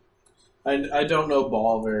about. I don't know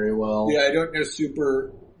ball very well. Yeah, I don't know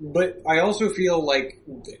super... But I also feel like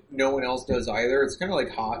no one else does either. It's kind of like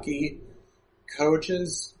hockey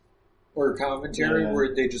coaches or commentary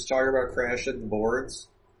where they just talk about crashing the boards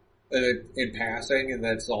in passing, and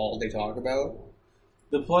that's all they talk about.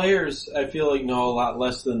 The players, I feel like, know a lot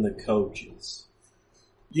less than the coaches.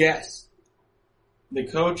 Yes. The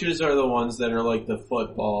coaches are the ones that are like the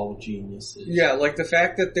football geniuses. Yeah, like the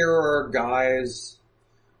fact that there are guys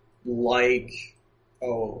like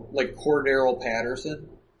Cordero Patterson.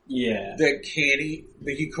 Yeah. That he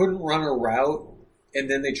couldn't run a route, and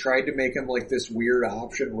then they tried to make him like this weird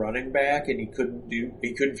option running back, and he couldn't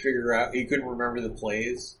remember the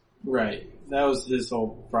plays. Right. That was his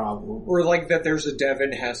whole problem. Or like that there's a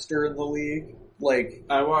Devin Hester in the league. Like,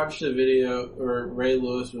 I watched a video where Ray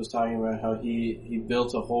Lewis was talking about how he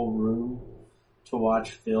built a whole room to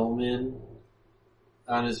watch film in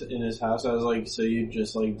his house. I was like, so you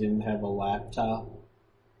just like didn't have a laptop?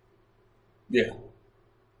 Yeah.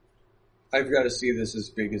 I've got to see this as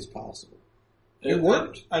big as possible. It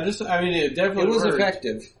worked. It definitely was worked,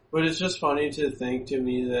 effective. But it's just funny to think to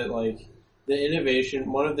me that like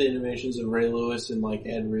one of the innovations of Ray Lewis and like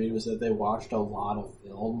Ed Reed was that they watched a lot of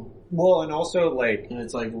film. Well, and also like, and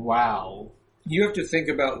it's like, wow. You have to think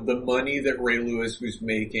about the money that Ray Lewis was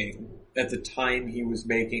making at the time he was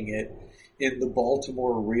making it in the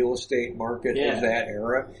Baltimore real estate market of that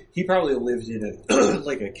era. He probably lived in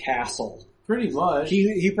like a castle. Pretty much.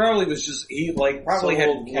 He probably was just, probably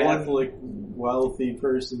had Catholic wealthy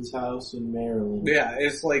person's house in Maryland. Yeah,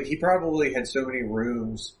 it's like he probably had so many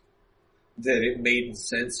rooms that it made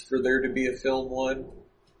sense for there to be a film one.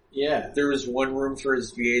 Yeah. There was one room for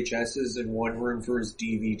his VHSs and one room for his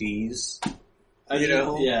DVDs.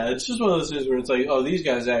 Yeah, it's just one of those things where it's like, oh, these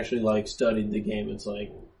guys actually like studied the game. It's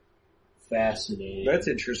like fascinating. That's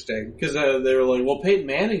interesting. Because they were like, well, Peyton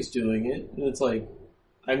Manning's doing it. And it's like,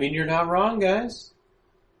 I mean, you're not wrong, guys.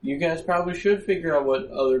 You guys probably should figure out what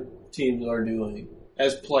other teams are doing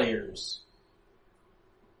as players.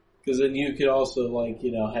 Because then you could also, like,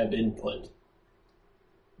 you know, have input.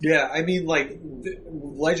 Yeah, I mean, like,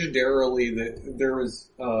 legendarily, there was,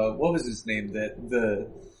 what was his name? The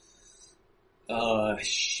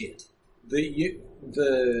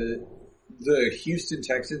Houston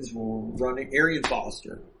Texans were running, Arian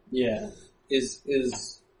Foster. Yeah. Is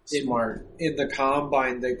smart. In the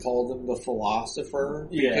combine, they called him the philosopher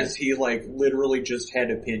because he like literally just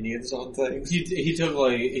had opinions on things. He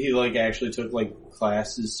actually took like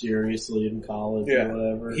classes seriously in college or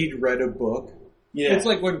whatever. He'd read a book. Yeah. It's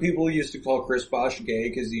like when people used to call Chris Bosh gay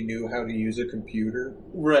because he knew how to use a computer.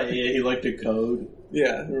 Right, yeah, he liked to code.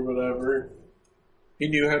 Yeah. Or whatever. He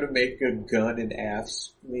knew how to make a gun and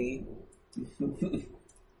ass me.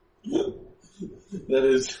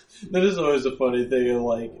 That is always a funny thing, and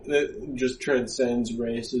like that just transcends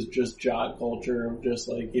race. Is just jock culture of just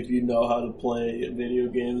like if you know how to play video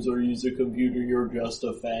games or use a computer, you're just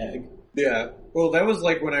a fag. Yeah, well, that was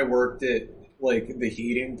like when I worked at like the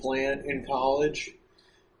heating plant in college,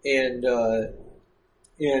 and I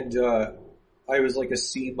was like a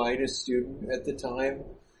C- student at the time.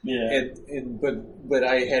 Yeah, but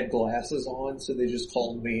I had glasses on, so they just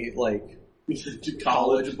called me like.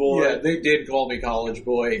 College boy. Yeah, they did call me college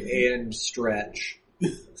boy and stretch.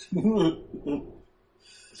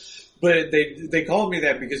 But they called me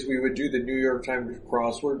that because we would do the New York Times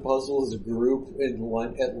crossword puzzle as a group at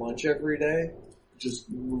lunch every day. Just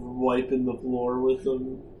wiping the floor with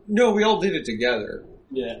them. No, we all did it together.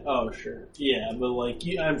 Yeah. Oh, sure. Yeah, but like,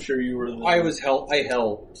 I'm sure you were. I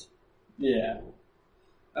helped. Yeah.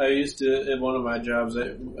 I used to, at one of my jobs,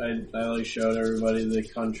 I like showed everybody the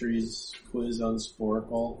country's quiz on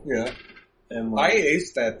Sporkle. Yeah. And like, I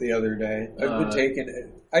aced that the other day. I've been taking it.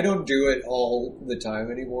 I don't do it all the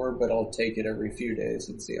time anymore, but I'll take it every few days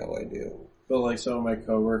and see how I do. But like some of my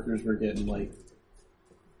coworkers were getting like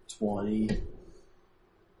 20.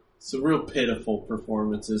 Some real pitiful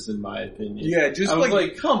performances in my opinion. Yeah, just I was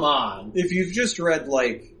like, come on. If you've just read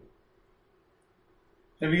like,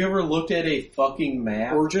 have you ever looked at a fucking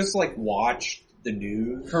map? Or just like watched the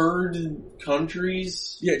news? Heard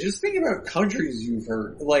countries? Yeah, just think about countries you've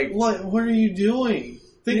heard. Like, what are you doing?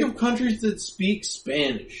 Think of countries that speak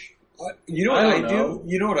Spanish. You know what I do?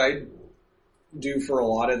 You know what I do for a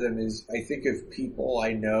lot of them is I think of people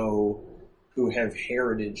I know who have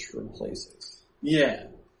heritage from places. Yeah.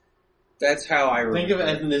 That's how I remember. Think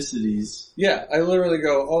of ethnicities. Yeah, I literally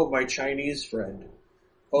go, oh, my Chinese friend.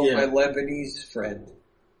 Oh, my Lebanese friend.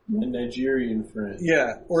 My Nigerian friend.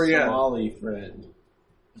 Yeah, or Somali friend.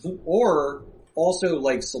 Or also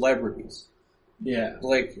like celebrities. Yeah.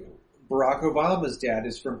 Like Barack Obama's dad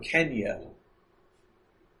is from Kenya.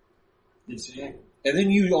 Exactly. And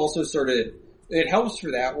then you also sort of, it helps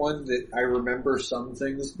for that one that I remember some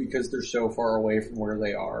things because they're so far away from where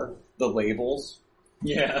they are. The labels.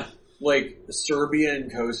 Yeah. Like, Serbia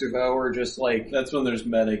and Kosovo are just like... That's when there's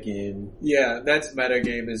metagame. Yeah, that's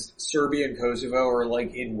metagame is Serbia and Kosovo are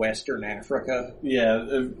like in Western Africa.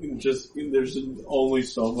 Yeah, just, there's only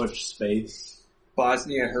so much space.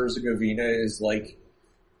 Bosnia-Herzegovina is like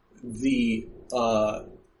the,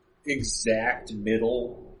 exact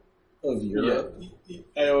middle of Europe. Yeah.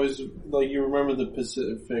 I always, like, you remember the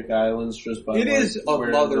Pacific Islands just by... It is a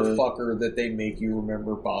motherfucker that they make you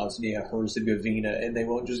remember Bosnia-Herzegovina, and they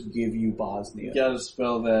won't just give you Bosnia. You gotta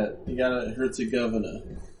spell that. You gotta Herzegovina.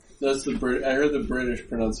 That's the I heard the British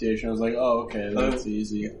pronunciation. I was like, oh, okay, that's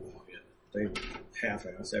easy. They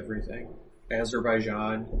half-ass everything.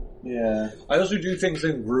 Azerbaijan. Yeah. I also do things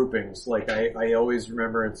in groupings. Like, I always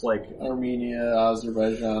remember it's like... Armenia,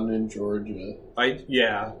 Azerbaijan, and Georgia. I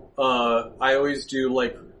always do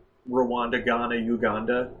like Rwanda, Ghana,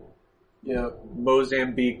 Uganda. Yeah.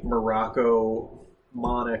 Mozambique, Morocco,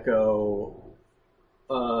 Monaco,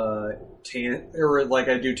 or like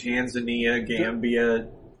I do Tanzania, Gambia,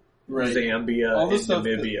 right. Zambia, and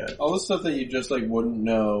Namibia. All the stuff that you just like wouldn't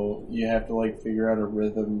know, you have to like figure out a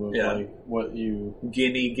rhythm of like what you...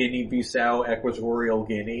 Guinea, Guinea-Bissau, Equatorial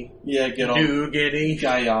Guinea. Yeah, New Guinea.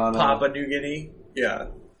 Guyana. Papua New Guinea. Yeah.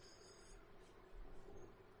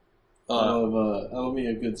 I love me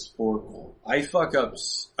a good Sporkle. I fuck up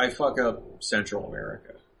Central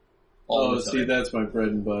America. See, that's my bread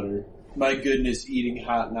and butter. My goodness, eating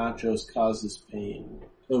hot nachos causes pain.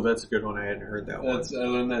 Oh, that's a good one. I hadn't heard that one. I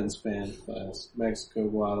learned that in Spanish class. Mexico,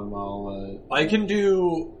 Guatemala. I can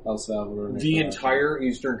do El Salvador. The entire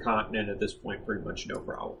Eastern continent at this point pretty much no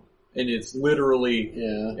problem. And it's literally,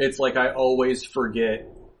 it's like I always forget,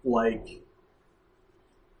 like,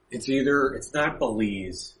 it's not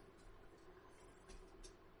Belize.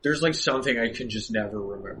 There's like something I can just never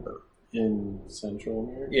remember. In Central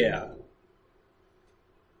America? Yeah.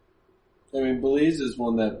 I mean, Belize is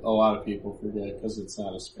one that a lot of people forget because it's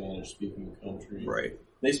not a Spanish-speaking country. Right.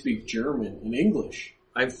 They speak German and English.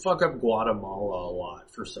 I fuck up Guatemala a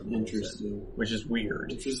lot for some reason. Interesting. Which is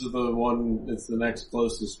weird. Which is the one, it's the next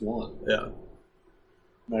closest one. Yeah.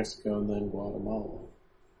 Mexico and then Guatemala.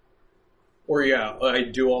 Or yeah, I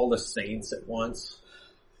do all the saints at once.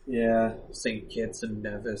 Yeah. Saint Kitts and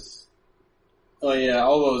Nevis. Oh yeah,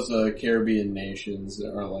 all those Caribbean nations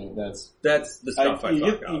are like, that's the stuff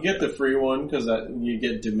you get the free one because you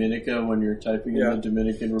get Dominica when you're typing in the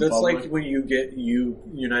Dominican Republic. That's like when you get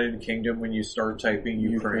United Kingdom when you start typing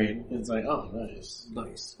Ukraine. It's like, oh, nice.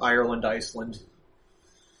 Nice. Ireland, Iceland.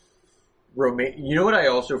 You know what I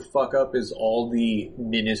also fuck up is all the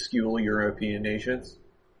minuscule European nations.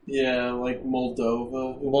 Yeah, like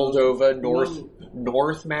Moldova,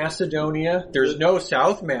 North Macedonia. There's no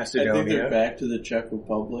South Macedonia. I think they're back to the Czech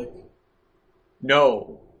Republic.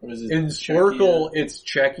 No. Or is it in Czechia? Squircle, it's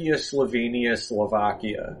Czechia, Slovenia,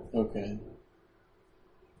 Slovakia. Okay.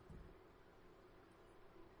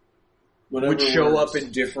 Would show up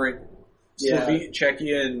in different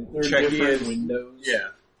Czechia and different windows. Yeah.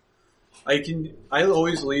 I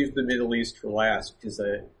always leave the Middle East for last because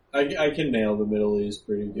I can nail the Middle East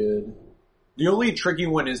pretty good. The only tricky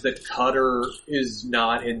one is that Qatar is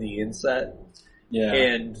not in the inset. Yeah.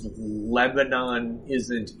 And Lebanon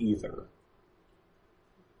isn't either.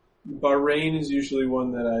 Bahrain is usually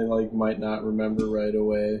one that I might not remember right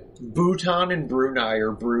away. Bhutan and Brunei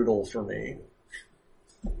are brutal for me.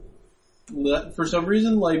 For some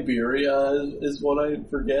reason, Liberia is what I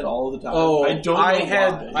forget all the time. Oh, I don't know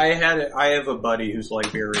why. I have a buddy who's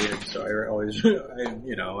Liberian, so I always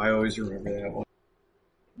remember that one.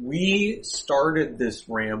 We started this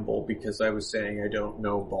ramble because I was saying I don't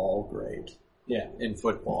know ball great. Yeah. In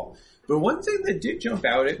football. But one thing that did jump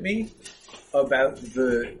out at me about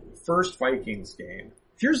the first Vikings game,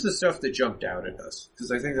 here's the stuff that jumped out at us, because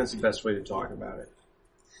I think that's the best way to talk about it.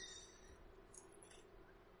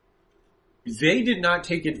 They did not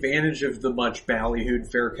take advantage of the much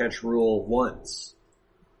ballyhooed fair catch rule once.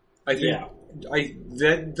 I think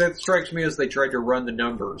that strikes me as they tried to run the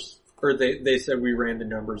numbers. Or they said we ran the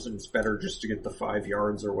numbers and it's better just to get the 5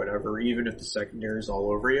 yards or whatever, even if the secondary's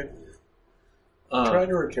all over you. Try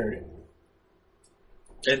to return it.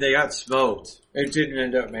 And they got smoked. It didn't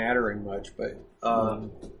end up mattering much, but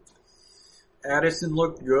Addison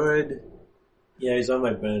looked good. Yeah, he's on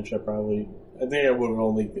my bench. I think I would have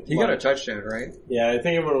only... He got a touchdown, right? Yeah, I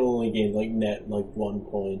think I would have only gained net 1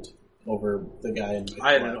 point over the guy in my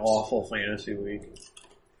I had an awful fantasy week.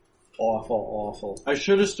 Awful. I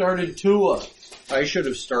should have started Tua. I should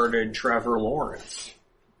have started Trevor Lawrence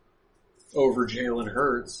over Jalen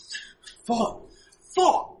Hurts. Fuck.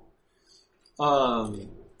 So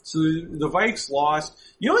the Vikes lost.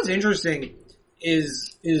 You know what's interesting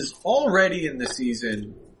is already in the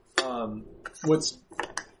season, because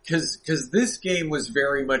this game was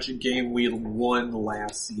very much a game we won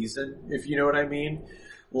last season, if you know what I mean.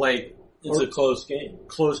 It's a close game.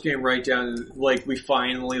 Close game right down, we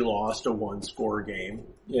finally lost a 1-score game.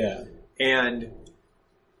 Yeah. And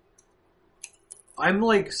I'm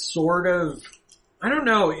I don't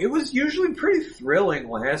know, it was usually pretty thrilling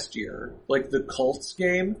last year, the Colts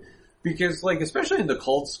game, because especially in the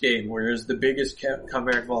Colts game, where it was the biggest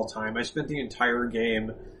comeback of all time, I spent the entire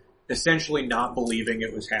game essentially not believing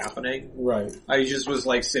it was happening. Right. I just was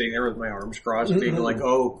sitting there with my arms crossed being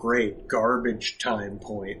oh great, garbage time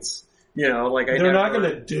points. They're not going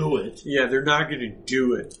to do it. Yeah, they're not going to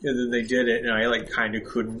do it. And then they did it and I kind of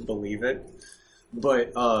couldn't believe it.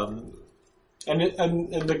 But,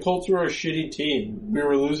 And the Colts were a shitty team. We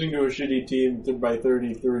were losing to a shitty team by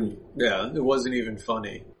 33. Yeah, it wasn't even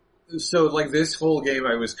funny. So, this whole game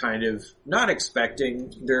I was kind of not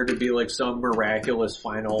expecting there to be, some miraculous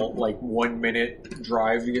final, 1 minute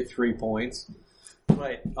drive to get 3 points.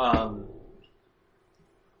 But,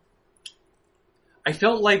 I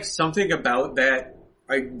felt like something about that,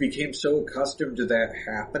 I became so accustomed to that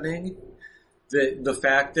happening, that the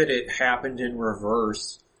fact that it happened in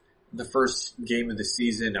reverse the first game of the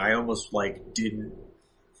season, I almost didn't,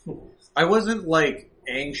 I wasn't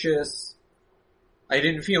anxious. I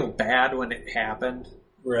didn't feel bad when it happened.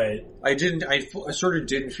 Right. I sort of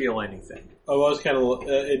didn't feel anything. I was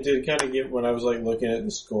it did kind of give, when I was looking at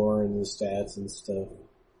the score and the stats and stuff,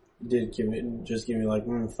 it did give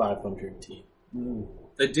me 500 team.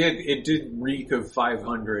 It did reek of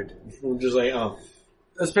 500. We're just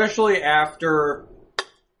especially after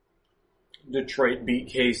Detroit beat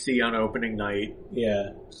KC on opening night.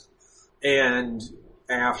 Yeah. And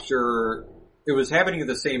after it was happening at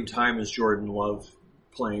the same time as Jordan Love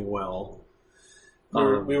playing well.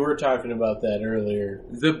 We were talking about that earlier.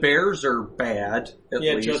 The Bears are bad, at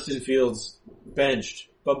least. Justin Fields benched.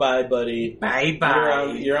 Bye-bye, buddy.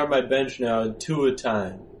 Bye-bye. You're on my bench now, 2 a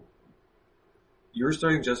time. You were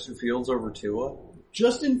starting Justin Fields over Tua?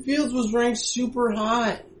 Justin Fields was ranked super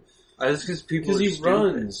high. That's because he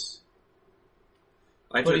runs.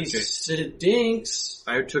 But he stinks.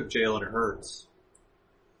 I took Jalen Hurts.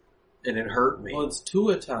 And it hurt me. Well, it's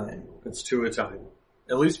 2 a time. It's 2 a time.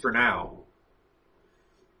 At least for now.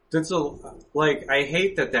 I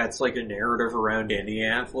hate that that's like a narrative around any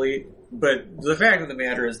athlete, but the fact of the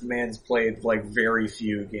matter is the man's played like very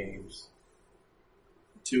few games.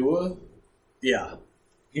 Tua? Yeah.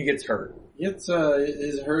 He gets hurt. His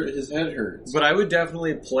head hurts. But I would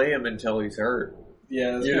definitely play him until he's hurt.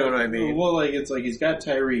 Yeah. You know what I mean? Well, it's like he's got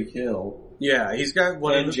Tyreek Hill. Yeah, he's got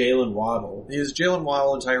Jalen Waddle. He has Jalen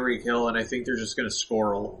Waddle and Tyreek Hill, and I think they're just going to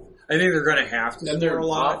score I think they're going to have to score a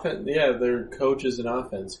lot. Their coach is an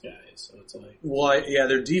offense guy, so it's like... Well, yeah,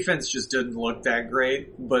 their defense just didn't look that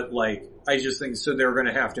great, but I just think so they're going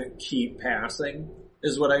to have to keep passing,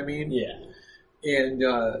 is what I mean. Yeah. And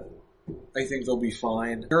I think they'll be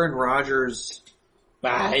fine. Aaron Rodgers...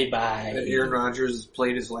 Bye-bye. Aaron Rodgers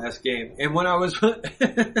played his last game. And when I was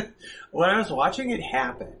watching it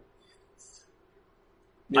happen,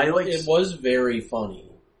 it was very funny.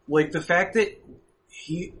 Like the fact that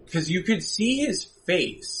because you could see his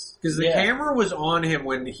face, because the camera was on him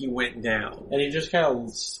when he went down. And he just kind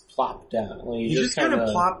of plopped down. Like he just kind of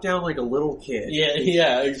plopped down like a little kid.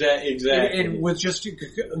 Yeah, exactly. And with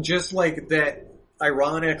just like that,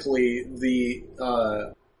 ironically, the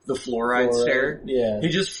fluoride stare. Yeah. He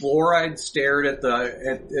just fluoride stared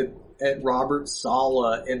at Robert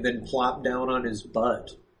Saleh and then plopped down on his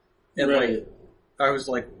butt. And I was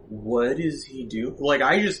like, what is he do? Like,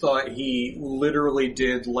 I just thought he literally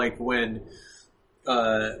did like when,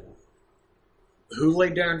 who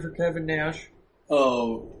laid down for Kevin Nash?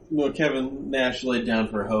 Oh, well, Kevin Nash laid down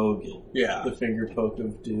for Hogan. Yeah. The finger poke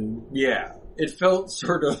of doom. Yeah. It felt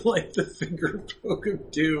sort of like the finger poke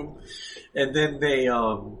of doom. And then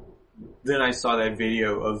then I saw that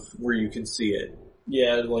video of where you can see it.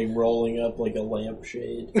 Yeah, like rolling up like a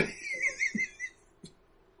lampshade.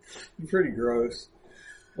 Pretty gross.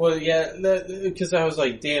 Well, yeah, because I was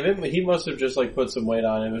like, damn it, he must have just like put some weight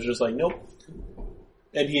on him. It was just like, nope.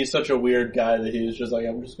 And he's such a weird guy that he was just like,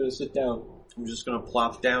 I'm just going to sit down. I'm just going to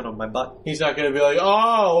plop down on my butt. He's not going to be like,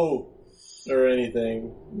 oh, or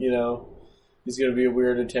anything, you know. He's going to be a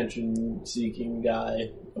weird attention-seeking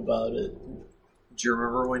guy about it. Do you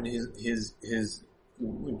remember when his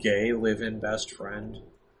gay live-in best friend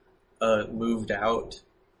moved out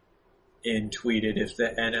and tweeted, if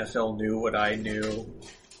the NFL knew what I knew?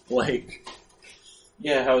 Like...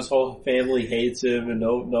 Yeah, how his whole family hates him and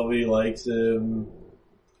nobody likes him.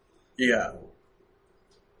 Yeah.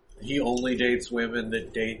 He only dates women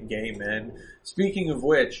that date gay men. Speaking of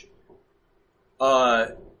which,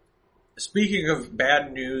 speaking of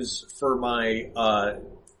bad news for my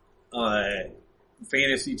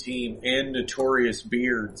fantasy team and Notorious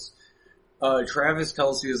Beards, Travis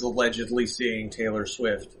Kelce is allegedly seeing Taylor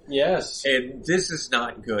Swift. Yes. And this is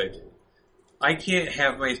not good. I can't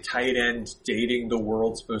have my tight end dating the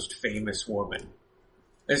world's most famous woman.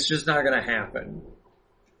 It's just not going to happen.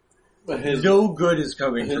 But no good is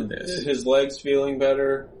coming from this. His leg's feeling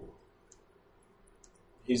better.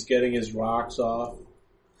 He's getting his rocks off.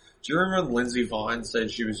 Do you remember when Lindsey Vonn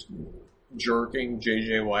said she was jerking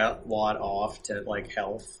J.J. Watt off to, like,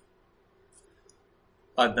 health?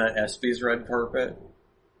 On the ESPYs red carpet?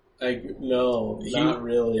 Not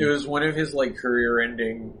really. It was one of his, like,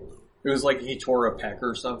 career-ending... It was like he tore a pec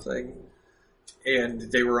or something. And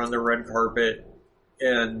they were on the red carpet,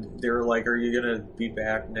 and they were like, are you going to be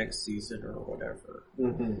back next season or whatever?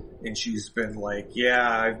 Mm-hmm. And she's been like, yeah,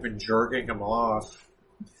 I've been jerking him off.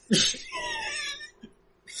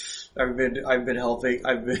 I've been helping.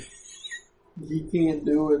 He can't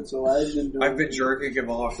do it, so I've been doing it. I've been jerking him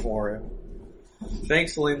off for him.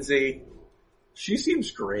 Thanks, Lindsay. She seems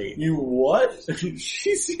great. You what?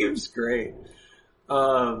 She seems great.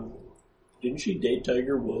 Didn't she date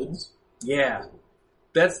Tiger Woods? Yeah.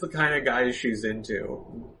 That's the kind of guy she's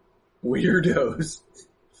into. Weirdos.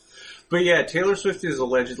 But yeah, Taylor Swift is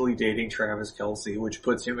allegedly dating Travis Kelce, which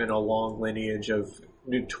puts him in a long lineage of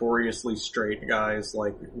notoriously straight guys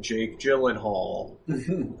like Jake Gyllenhaal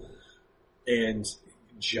and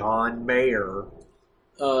John Mayer.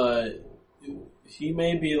 He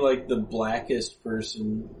may be like the blackest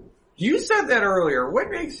person. You said that earlier. What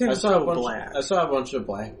makes him so black? I saw a bunch of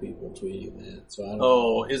black people tweeting that, so I don't know.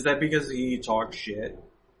 Oh, is that because he talked shit?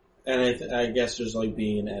 And I guess just like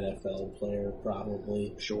being an NFL player,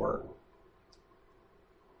 probably. Sure.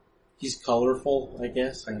 He's colorful, I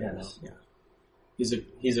guess. I guess, yeah.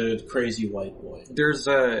 He's a crazy white boy.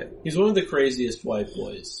 He's one of the craziest white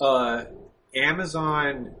boys.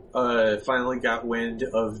 Amazon finally got wind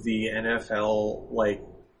of the NFL like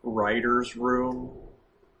writers' room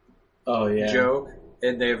joke,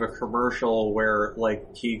 and they have a commercial where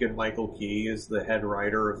like Keegan-Michael Key is the head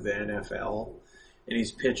writer of the NFL, and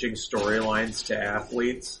he's pitching storylines to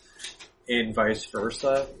athletes and vice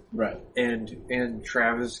versa. Right. And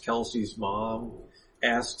Travis Kelce's mom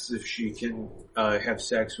asks if she can have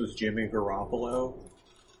sex with Jimmy Garoppolo.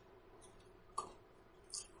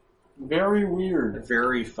 Very weird.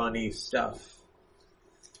 Very funny stuff.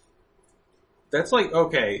 That's like,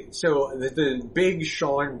 okay, so the big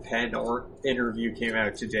Sean Penn interview came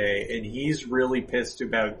out today, and he's really pissed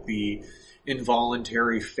about the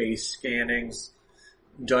involuntary face scannings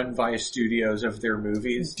done by studios of their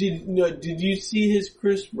movies. Did you see his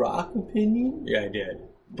Chris Rock opinion? Yeah, I did.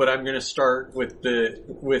 But I'm gonna start with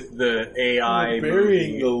the AI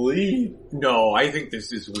burying movie. the lead. No, I think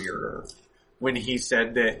this is weirder. When he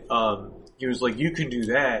said that, he was like, you can do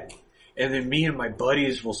that, and then me and my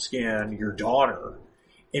buddies will scan your daughter,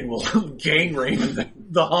 and we'll gang rape the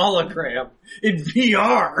hologram in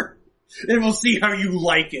VR, and we'll see how you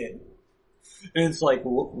like it. And it's like,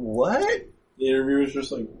 what? The interview was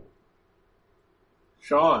just like,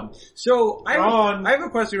 Sean. So I have a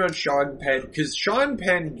question on Sean Penn, because Sean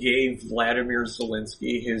Penn gave Vladimir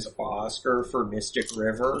Zelensky his Oscar for Mystic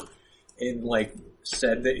River, and like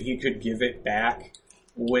said that he could give it back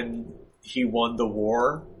when he won the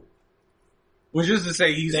war. Which is to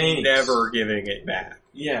say he's never giving it back.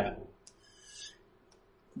 Yeah.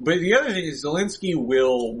 But the other thing is Zelensky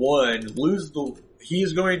will,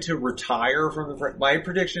 he's going to retire from my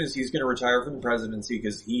prediction is he's going to retire from the presidency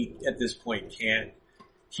because he, at this point, can't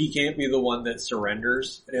be the one that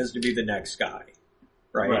surrenders. It has to be the next guy.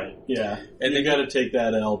 Right, yeah. And you gotta take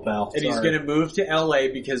that L, pal. And he's gonna move to LA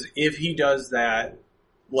because if he does that,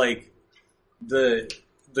 like, the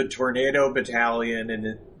Tornado Battalion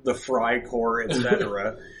and the Fry Corps,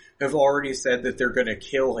 etc., have already said that they're gonna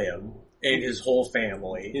kill him and his whole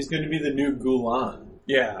family. He's gonna be the new Gulan.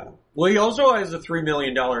 Yeah. Well, he also has a $3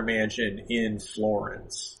 million mansion in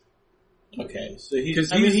Florence. Okay, so he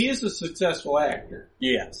is a successful actor.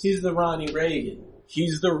 Yes. He's the Ronnie Reagan.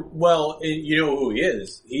 You know who he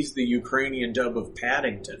is. He's the Ukrainian dub of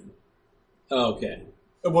Paddington. Okay.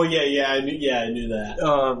 Well, yeah, I knew that.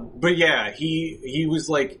 But yeah, he was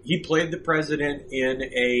like, he played the president in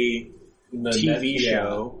a TV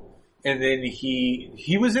show, and then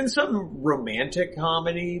he was in some romantic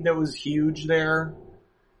comedy that was huge there.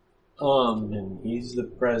 And he's the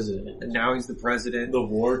president. And now he's the president. The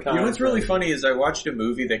wartime. You know what's really funny is I watched a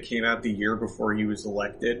movie that came out the year before he was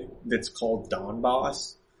elected that's called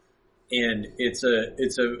Donbass. And it's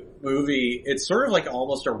a movie, it's sort of like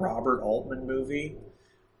almost a Robert Altman movie.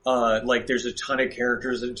 Like there's a ton of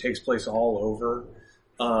characters and it takes place all over,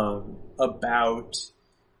 about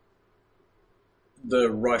the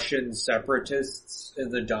Russian separatists in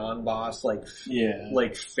the Donbass,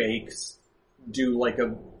 like fakes do like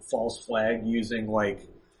a false flag using like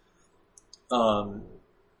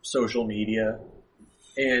social media,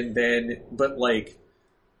 and then but like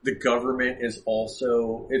the government is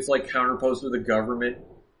also, it's like counterposed with the government.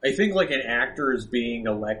 I think like an actor is being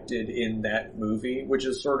elected in that movie, which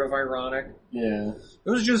is sort of ironic. Yeah, it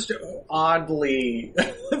was just oddly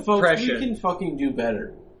Folks, we can fucking do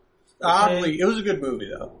better. Oddly, it was a good movie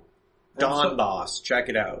though. Donbass, check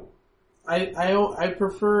it out. I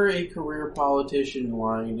prefer a career politician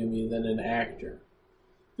lying to me than an actor.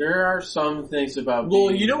 There are some things about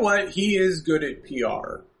you know what? He is good at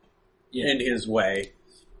PR in his way.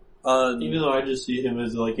 Even though I just see him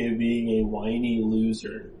as like being a whiny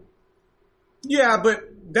loser. Yeah, but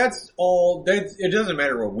that's all. It doesn't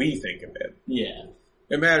matter what we think of it. Yeah,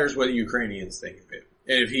 it matters what Ukrainians think of it.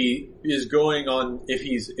 And if he is going on, if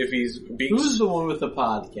he's being, who's the one with the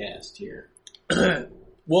podcast here?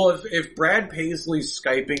 Well, if Brad Paisley's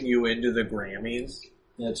Skyping you into the Grammys,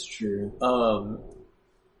 that's true.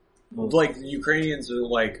 Like Ukrainians are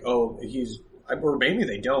like, oh, or maybe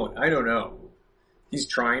they don't. I don't know. He's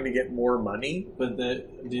trying to get more money, but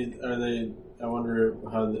I wonder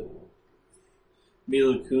how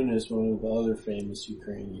Mila Kunis, one of the other famous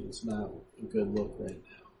Ukrainians, not a good look right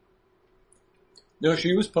now. No,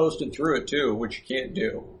 she was posted through it too, which you can't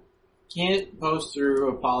do. Can't post through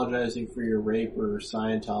apologizing for your rape or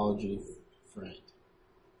Scientology friend.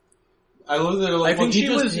 I love that. Like, I think she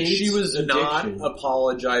was not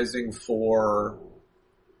apologizing for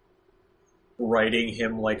writing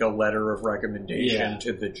him like a letter of recommendation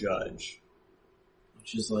to the judge.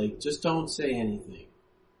 Which is like, just don't say anything.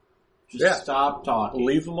 Just stop talking.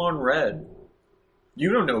 Leave them on red.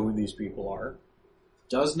 You don't know who these people are.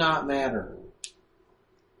 Does not matter.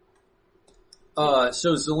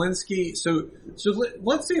 So Zelensky, so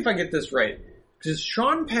let's see if I get this right. Because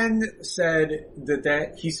Sean Penn said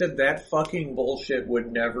he said that fucking bullshit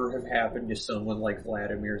would never have happened to someone like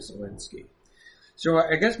Vladimir Zelensky. So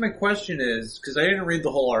I guess my question is, because I didn't read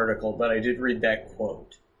the whole article, but I did read that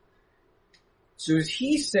quote. So is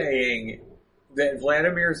he saying that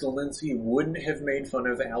Vladimir Zelensky wouldn't have made fun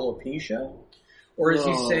of alopecia? Or is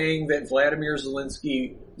he saying that Vladimir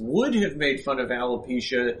Zelensky would have made fun of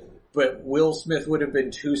alopecia, but Will Smith would have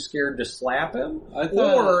been too scared to slap him?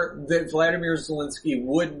 Or that Vladimir Zelensky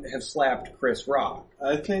wouldn't have slapped Chris Rock?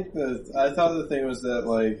 I thought the thing was that,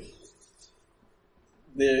 like,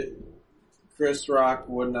 Chris Rock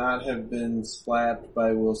would not have been slapped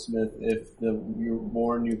by Will Smith if the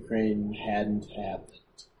war in Ukraine hadn't happened.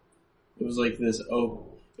 It was like this.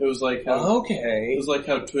 It was like how It was like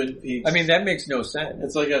how Twin Peaks. I mean, that makes no sense.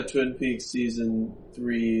 It's like how Twin Peaks season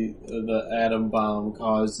 3, the atom bomb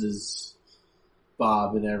causes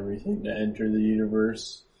Bob and everything to enter the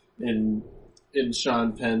universe. And in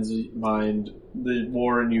Sean Penn's mind, the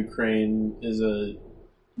war in Ukraine is a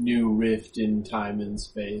new rift in time and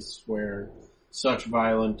space where such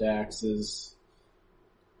violent acts as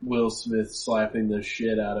Will Smith slapping the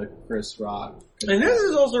shit out of Chris Rock. And this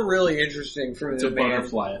is also really interesting from the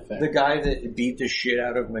butterfly effect. The guy that beat the shit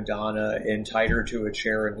out of Madonna and tied her to a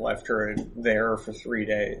chair and left her there for 3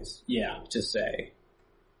 days. Yeah. To say.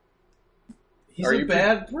 He's a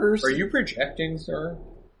bad person. Are you projecting, sir?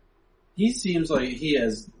 He seems like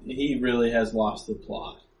he really has lost the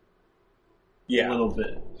plot. Yeah. A little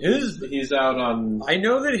bit. He's out on... I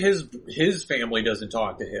know that his family doesn't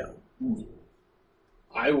talk to him.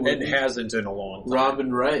 I would. And hasn't in a long time.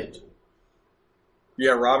 Robin Wright.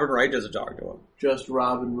 Yeah, Robin Wright doesn't talk to him. Just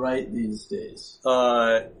Robin Wright these days.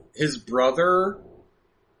 His brother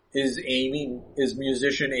is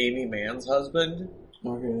musician Amy Mann's husband.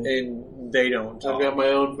 Okay. And they don't talk. I've got my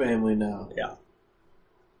own family now. Yeah.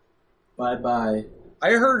 Bye-bye. I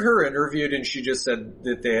heard her interviewed and she just said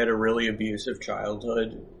that they had a really abusive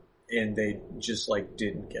childhood and they just, like,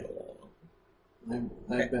 didn't get along.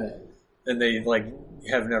 I bet. And they, like,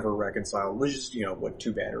 have never reconciled, which is,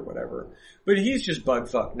 too bad or whatever. But he's just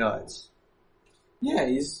bug-fuck nuts. Yeah,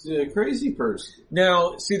 he's a crazy person.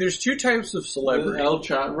 Now, see, there's two types of celebrities.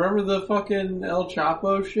 Remember the fucking El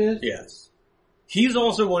Chapo shit? Yes. He's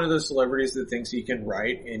also one of those celebrities that thinks he can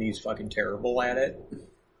write and he's fucking terrible at it.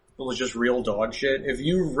 It was just real dog shit. If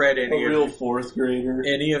you've read real fourth grader,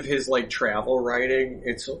 any of his like travel writing,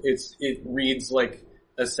 it reads like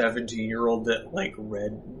a 17-year-old that like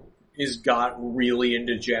got really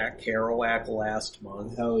into Jack Kerouac last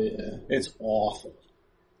month. Hell yeah. It's awful.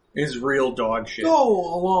 It's real dog shit.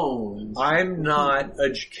 Go alone. I'm not a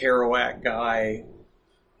Kerouac guy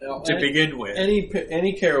to begin with. Any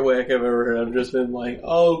Kerouac I've ever heard, I've just been like,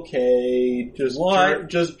 okay,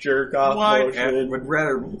 just jerk off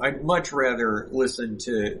motion. I'd much rather listen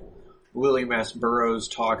to William S. Burroughs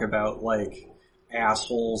talk about like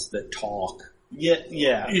assholes that talk.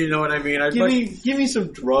 Yeah. You know what I mean? Give me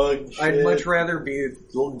some drug shit. I'd much rather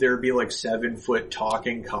there be like 7-foot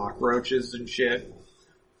talking cockroaches and shit.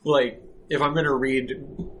 Like, if I'm gonna read,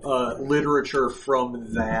 literature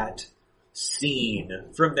from that scene,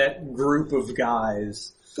 from that group of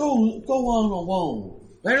guys. Go on alone.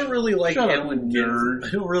 I don't really like Allen Ginsberg. I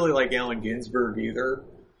don't really like Allen Ginsberg either.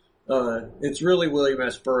 It's really William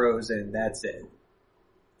S. Burroughs and that's it.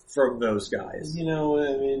 From those guys. You know,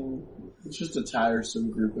 I mean, it's just a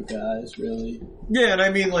tiresome group of guys, really. Yeah, and I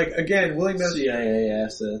mean, like, again, CIA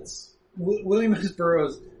assets. William S.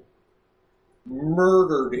 Burroughs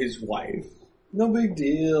murdered his wife. No big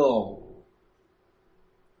deal.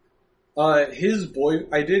 I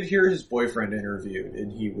did hear his boyfriend interviewed,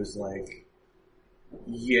 and he was like,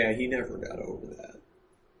 yeah, he never got over that.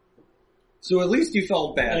 So at least he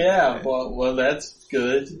felt bad. Yeah, well, that's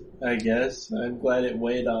good, I guess. I'm glad it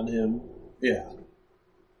weighed on him. Yeah.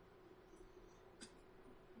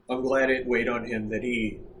 I'm glad it weighed on him that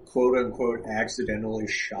he, quote unquote, accidentally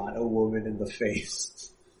shot a woman in the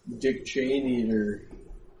face. Dick Chain Eater.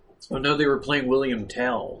 Oh no, they were playing William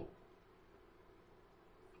Tell.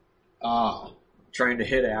 Trying to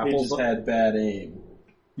hit apples. He just had bad aim.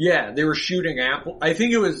 Yeah, they were shooting apple. I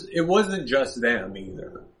think it wasn't just them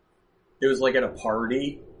either. It was like at a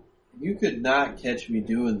party. You could not catch me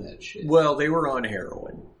doing that shit. Well, they were on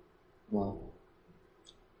heroin. Well.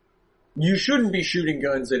 You shouldn't be shooting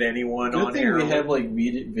guns at anyone Good on thing air. we have like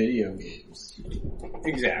video games.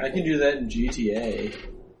 Exactly. I can do that in GTA.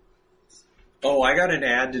 Oh, I got an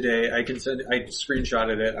ad today. I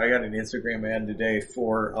screenshotted it. I got an Instagram ad today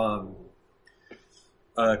for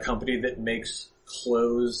a company that makes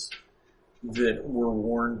clothes that were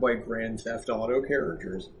worn by Grand Theft Auto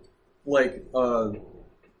characters. Like, come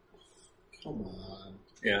on.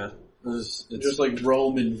 Yeah. It's just like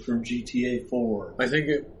Roman from GTA 4. I think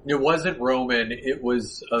it wasn't Roman, it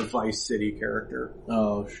was a Vice City character.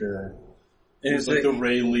 Oh, sure. And it's like the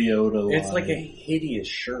Ray Liotta line. It's like a hideous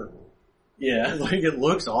shirt. Yeah. Like, it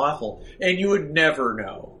looks awful. And you would never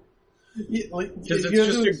know. Yeah, like, Because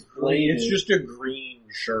it's just a green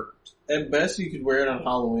shirt. At best, you could wear it on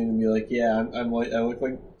Halloween and be like, "Yeah, I look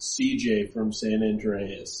like CJ from San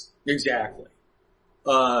Andreas." Exactly.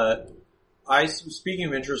 Speaking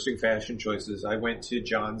of interesting fashion choices, I went to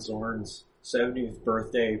John Zorn's 70th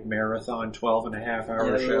birthday marathon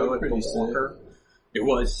 12.5-hour show at the Walker. It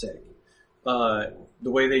was sick. The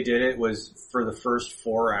way they did it was for the first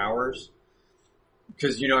 4 hours,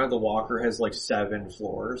 because you know how the Walker has like 7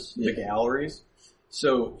 floors, the galleries.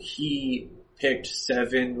 So he picked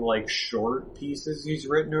 7 like short pieces he's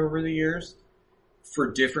written over the years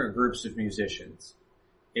for different groups of musicians.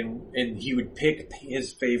 And he would pick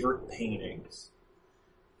his favorite paintings.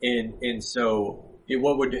 And so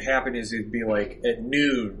what would happen is it'd be like at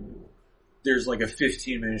noon, there's like a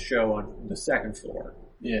 15-minute show on the second floor.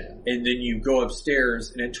 Yeah. And then you go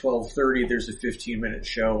upstairs and at 12:30 there's a 15-minute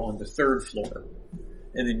show on the third floor.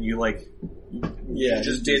 And then you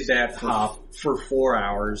just did that hop for 4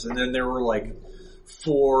 hours. And then there were like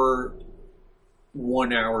 4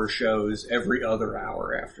 1-hour shows every other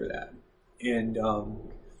hour after that. And,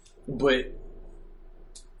 but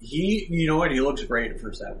he, you know what, he looks great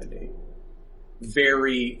for 70. He's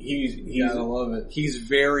gotta love it. He's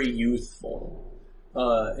very youthful.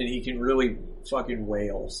 And he can really fucking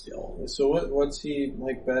wail still. So what's he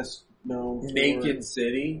like best known for? Naked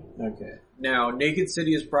City. Okay. Now, Naked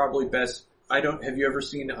City is probably best. Have you ever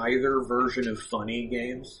seen either version of Funny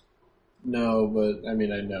Games? No, but I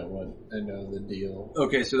mean, I know the deal.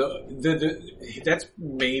 Okay, so that's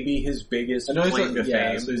maybe his biggest claim to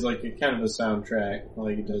fame. So he's like kind of a soundtrack,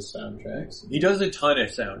 like he does soundtracks. He does a ton of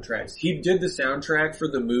soundtracks. He did the soundtrack for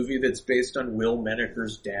the movie that's based on Will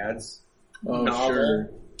Menaker's dad's novel.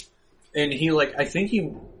 Sure. And I think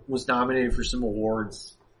he was nominated for some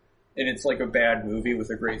awards, and it's like a bad movie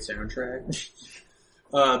with a great soundtrack.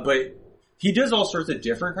 But he does all sorts of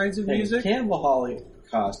different kinds of music. Cannibal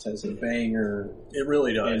Holocaust has a banger. It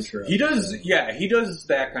really does. Intro. He does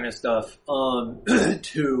that kind of stuff.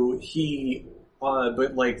 Too.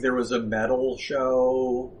 But like there was a metal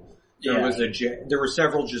show. There were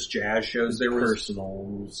several just jazz shows. There was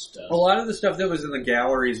personal stuff. A lot of the stuff that was in the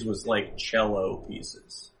galleries was like cello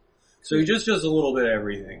pieces. So he just does a little bit of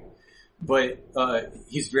everything. But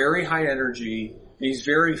he's very high energy, and he's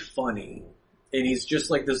very funny, and he's just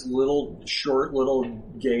like this short little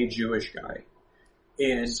gay Jewish guy.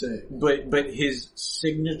 And but his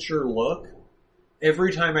signature look,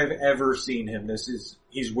 every time I've ever seen him,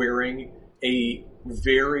 he's wearing a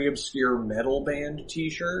very obscure metal band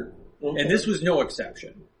t-shirt, and this was no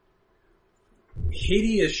exception.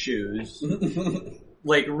 Hideous shoes.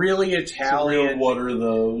 Like really Italian. What are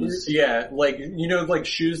those? Yeah, like like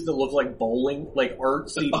shoes that look like bowling, like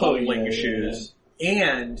artsy bowling shoes,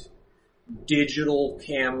 and digital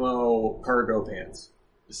camo cargo pants.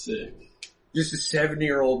 Sick. Just a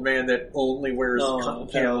 70-year-old man that only wears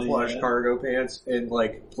camouflage cargo pants and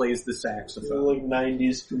like plays the saxophone. Like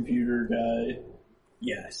 90s computer guy.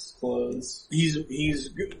 Yes, clothes. He's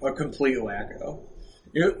a complete wacko.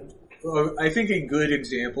 I think a good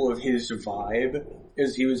example of his vibe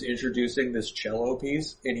is he was introducing this cello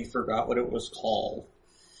piece and he forgot what it was called.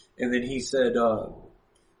 And then he said, well,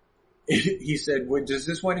 does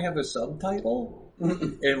this one have a subtitle?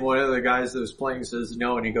 And one of the guys that was playing says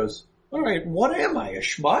no, and he goes, alright, what am I, a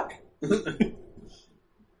schmuck? What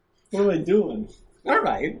am I doing?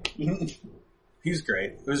 Alright. He's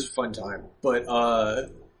great. It was a fun time. But,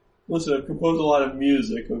 listen, I've composed a lot of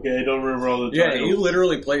music, okay? I don't remember all the titles. Yeah, he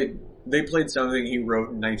literally they played something he wrote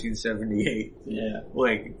in 1978. Yeah.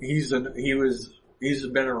 Like, he's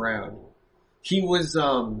been around. He was,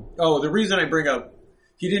 the reason I bring up,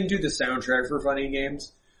 he didn't do the soundtrack for Funny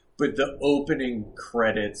Games, but the opening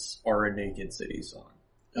credits are a Naked City song.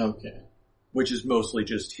 Okay. Which is mostly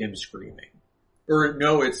just him screaming. Or,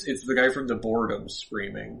 no, it's the guy from The Boredom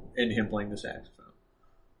screaming and him playing the saxophone.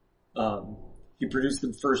 He produced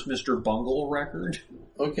the first Mr. Bungle record.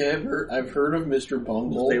 Okay, I've heard of Mr.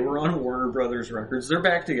 Bungle. They were on Warner Brothers Records. They're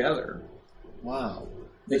back together. Wow.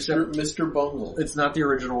 Mr. Bungle. It's not the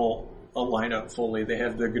original lineup fully. They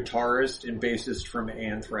have the guitarist and bassist from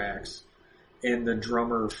Anthrax and the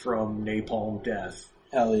drummer from Napalm Death.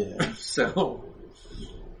 Hell yeah. So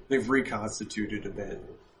they've reconstituted a bit.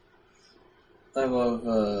 I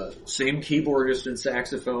love same keyboardist and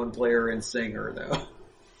saxophone player and singer though.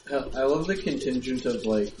 I love the contingent of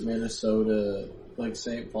like Minnesota, like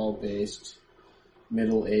St. Paul based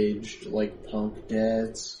middle-aged like punk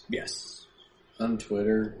dads. Yes. On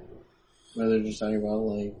Twitter, where they're just talking about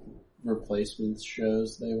like replacements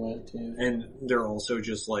shows they went to. And they're also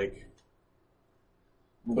just like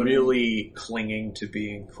really clinging to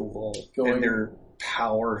being cool. And they're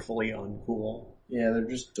powerfully uncool. Yeah, they're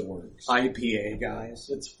just dorks. IPA guys.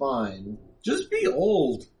 It's fine. Just be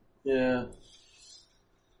old. Yeah.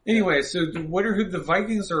 Anyway, so the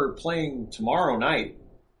Vikings are playing tomorrow night.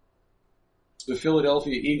 The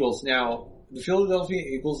Philadelphia Eagles. Now, the Philadelphia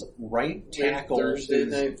Eagles right tackle Thursday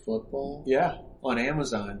Night Football? Yeah, on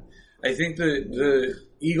Amazon. I think the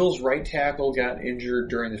Eagles right tackle got injured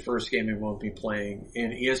during the first game and won't be playing.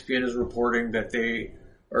 And ESPN is reporting that they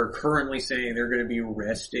are currently saying they're going to be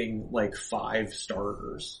resting like 5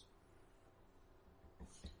 starters.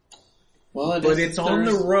 Well, but it's on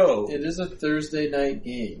the road. It is a Thursday night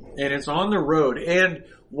game. And it's on the road. And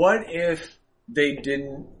what if they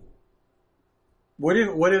didn't... What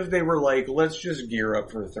if they were like, let's just gear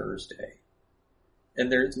up for Thursday?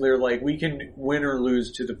 And they're like, we can win or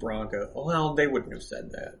lose to the Broncos. Well, they wouldn't have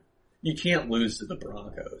said that. You can't lose to the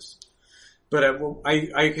Broncos. But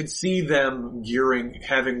I could see them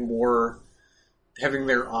having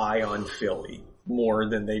their eye on Philly more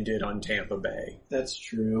than they did on Tampa Bay. That's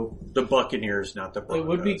true. The Buccaneers, not the Broncos. It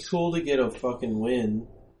would be cool to get a fucking win.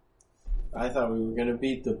 I thought we were going to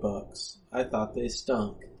beat the Bucs. I thought they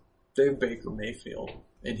stunk. They have Baker Mayfield,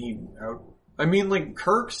 and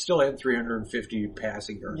Kirk still had 350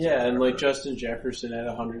 passing yards. Yeah, and like Justin Jefferson had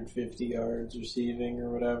 150 yards receiving or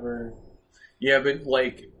whatever. Yeah, but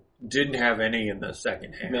like didn't have any in the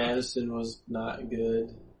second half. Madison was not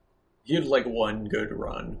good. He had like one good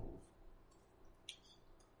run.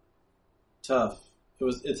 Tough.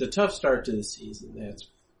 It's a tough start to the season.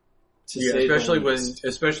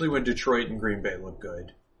 Especially when Detroit and Green Bay look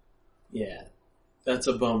good. Yeah. That's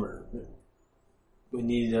a bummer. We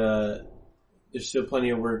need, there's still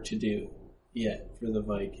plenty of work to do yet for the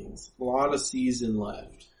Vikings. A lot of season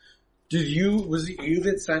left. Was it you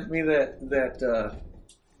that sent me that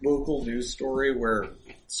local news story where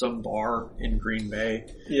some bar in Green Bay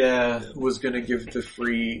was going to give the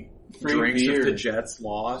free drinks beer if the Jets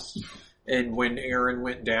lost? And when Aaron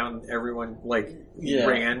went down, everyone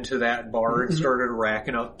ran to that bar and started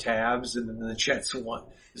racking up tabs, and then the Jets won.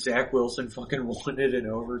 Zach Wilson fucking won it in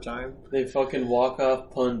overtime. They fucking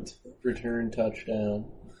walk-off punt, return touchdown.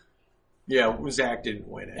 Yeah, Zach didn't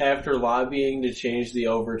win it. After lobbying to change the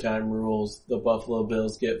overtime rules, the Buffalo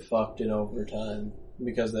Bills get fucked in overtime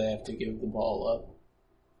because they have to give the ball up.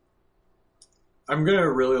 I'm gonna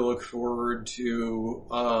really look forward to,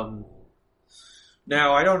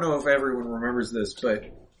 now I don't know if everyone remembers this, but,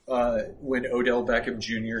 when Odell Beckham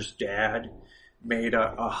Jr.'s dad made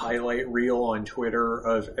a highlight reel on Twitter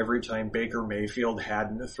of every time Baker Mayfield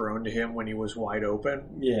hadn't thrown to him when he was wide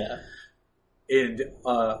open. Yeah. And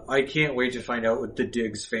I can't wait to find out what the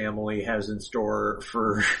Diggs family has in store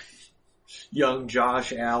for young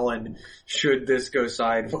Josh Allen should this go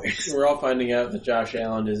sideways. We're all finding out that Josh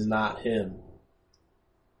Allen is not him.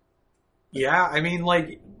 Yeah, I mean,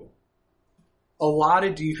 a lot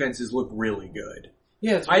of defenses look really good.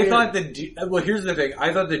 Yeah, it's I weird. thought here's the thing.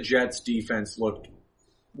 I thought the Jets defense looked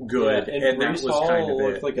good, and that was kind of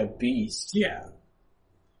looked it. like a beast. Yeah.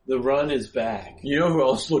 The run is back. You know who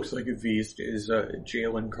else looks like a beast is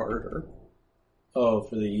Jalen Carter. Oh,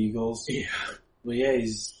 for the Eagles? Yeah. Well, yeah,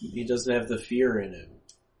 he doesn't have the fear in him.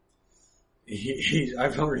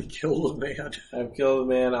 I've already killed a man. I've killed a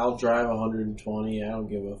man. I'll drive 120. I don't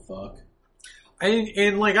give a fuck.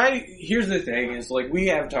 Here's the thing is we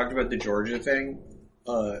have talked about the Georgia thing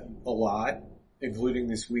a lot, including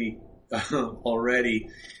this week already,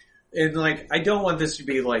 and I don't want this to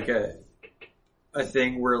be a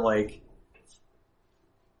thing where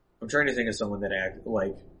I'm trying to think of someone that act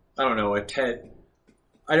I don't know, a Ted.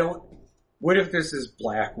 What if this is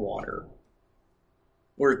Blackwater,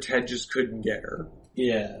 where Ted just couldn't get her?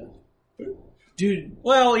 Yeah. Dude.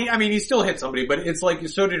 Well, he still hit somebody, but it's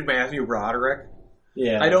so did Matthew Broderick.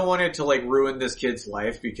 Yeah. I don't want it to ruin this kid's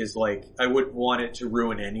life because I wouldn't want it to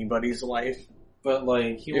ruin anybody's life. But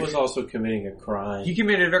he was also committing a crime. He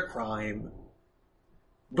committed a crime.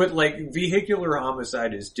 But, like, vehicular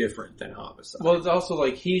homicide is different than homicide. Well, it's also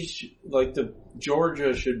like the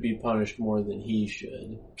Georgia should be punished more than he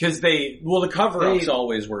should. Because the cover-up's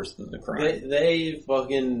always worse than the crime.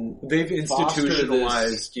 They've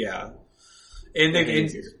institutionalized, yeah. And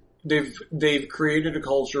they've created a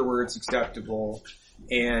culture where it's acceptable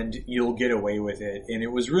and you'll get away with it. And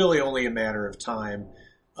it was really only a matter of time,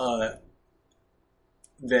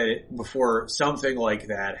 before something like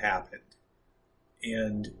that happened.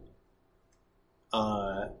 And,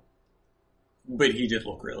 but he did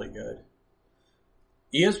look really good.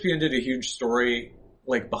 ESPN did a huge story,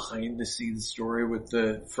 like behind the scenes story with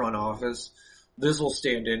the front office. This will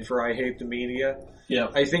stand in for I Hate the Media. Yeah.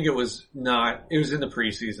 I think it was in the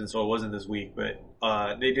preseason, so it wasn't this week, but,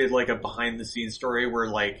 they did like a behind the scenes story where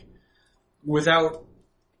like,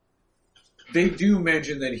 they do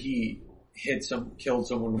mention that he killed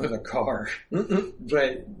someone with a car.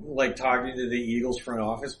 But, like, talking to the Eagles front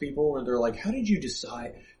office people, and they're like, how did you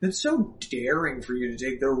decide? It's so daring for you to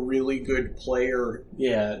take the really good player.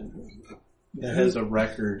 Yeah. That has a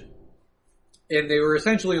record. And they were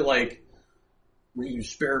essentially like, you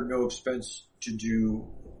spared no expense to do,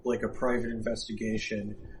 like, a private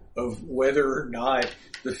investigation of whether or not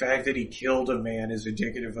the fact that he killed a man is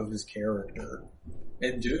indicative of his character.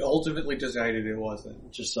 And ultimately decided it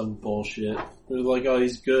wasn't. Just some bullshit. It was like, oh,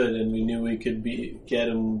 he's good, and we knew we could get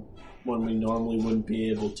him when we normally wouldn't be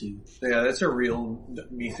able to. Yeah, that's a real,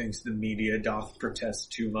 methinks the media doth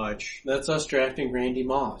protest too much. That's us drafting Randy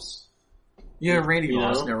Moss. Yeah, Randy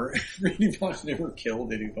Moss never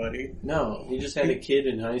killed anybody. No, he just had a kid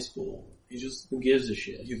in high school. Who gives a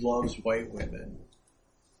shit? He loves white women.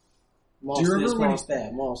 Moss this, Moss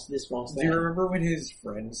that. Moss this, Moss that. Do you remember when his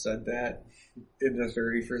friend said that in the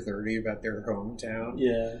 30 for 30 about their hometown?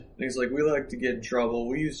 Yeah. And he's like, we like to get in trouble.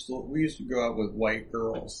 We used to go out with white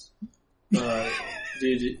girls.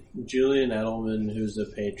 Dude, Julian Edelman, who's a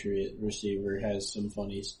Patriot receiver, has some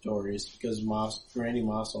funny stories because Randy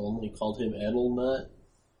Moss only called him Edelnut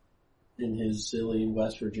in his silly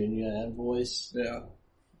West Virginia voice. Yeah.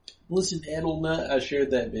 Listen, Edelnut, I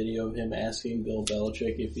shared that video of him asking Bill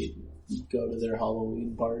Belichick if he'd go to their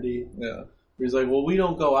Halloween party. Yeah. He's like, well, we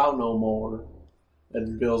don't go out no more.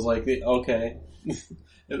 And Bill's like, okay.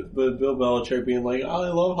 But Bill Belichick being like, oh, I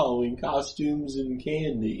love Halloween costumes and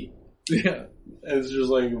candy. Yeah. And it's just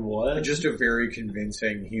like, what? Just a very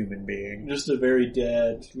convincing human being. Just a very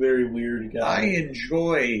very weird guy. I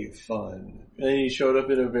enjoy fun. And he showed up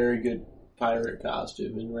in a very good pirate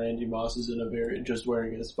costume, and Randy Moss is just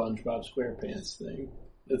wearing a SpongeBob SquarePants thing.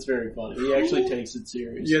 It's very funny. He actually takes it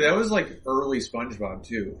seriously. Yeah, that was like early SpongeBob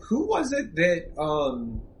too. Who was it that,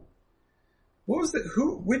 what was that,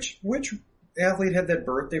 which athlete had that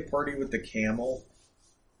birthday party with the camel?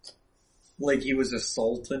 Like he was a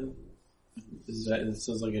sultan? This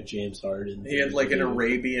sounds like a James Harden thing. He had like an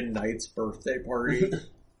Arabian Nights birthday party.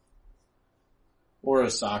 Or a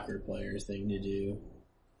soccer player thing to do.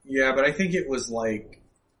 Yeah, but I think it was like,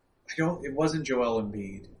 it wasn't Joel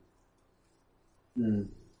Embiid.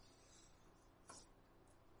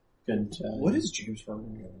 Couldn't tell. What is James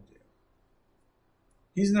Harden going to do?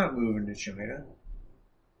 He's not moving to China.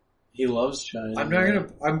 He loves China.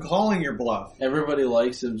 I'm calling your bluff. Everybody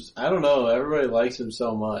likes him. I don't know. Everybody likes him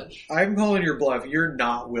so much. I'm calling your bluff. You're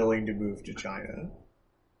not willing to move to China.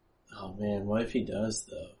 Oh man, what if he does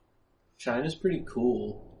though? China's pretty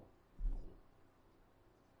cool.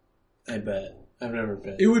 I bet. I've never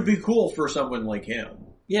been. It would be cool for someone like him.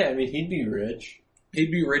 Yeah, I mean, he'd be rich.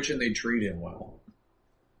 He'd be rich and they'd treat him well.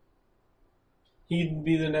 He'd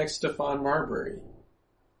be the next Stephon Marbury.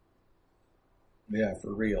 Yeah,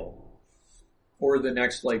 for real. Or the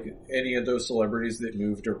next, like, any of those celebrities that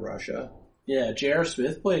moved to Russia. Yeah, J.R.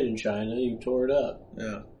 Smith played in China. He tore it up.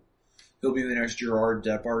 Yeah. He'll be the next Gerard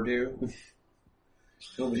Depardieu.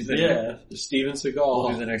 He'll be Steven Seagal. He'll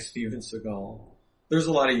be the next Steven Seagal. There's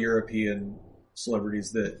a lot of European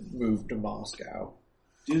celebrities that moved to Moscow.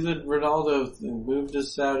 Do the Ronaldo thing. Move to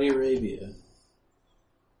Saudi Arabia.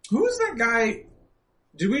 Who was that guy?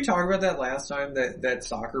 Did we talk about that last time? That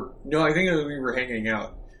soccer? No, I think we were hanging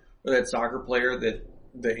out. Or that soccer player,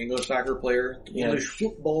 the English soccer player, English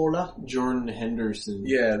footballer, Jordan Henderson.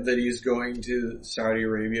 Yeah, that he's going to Saudi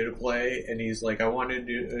Arabia to play, and he's like, I wanted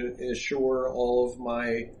to assure all of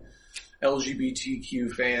my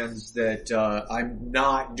LGBTQ fans that I'm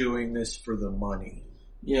not doing this for the money.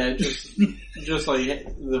 Yeah, just like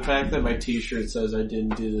the fact that my T-shirt says I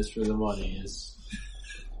didn't do this for the money is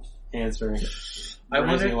answering. I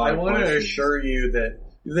want to assure you that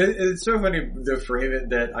it's so funny to frame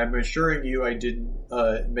it that I'm assuring you I didn't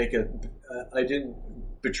I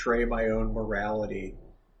didn't betray my own morality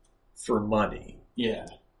for money. Yeah,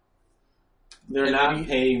 They're not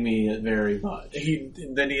paying me very much.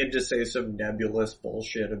 Then he had to say some nebulous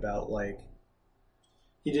bullshit about, like...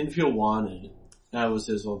 He didn't feel wanted. That was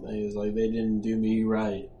his whole thing. He was like, they didn't do me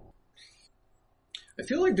right. I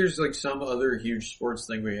feel like there's, like, some other huge sports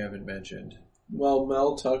thing we haven't mentioned. Well,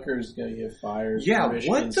 Mel Tucker's gonna get fired. Yeah, from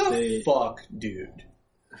Michigan what the State, fuck, dude?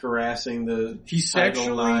 harassing the He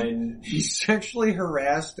sexually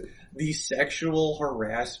harassed the sexual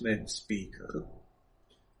harassment speaker.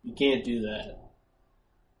 You can't do that.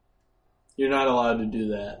 You're not allowed to do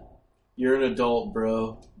that. You're an adult,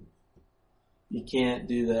 bro. You can't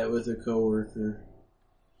do that with a coworker.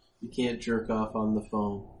 You can't jerk off on the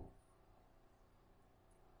phone.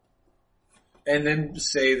 And then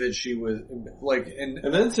say that she was, like...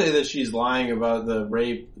 And then say that she's lying about the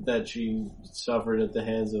rape that she suffered at the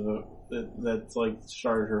hands of that's like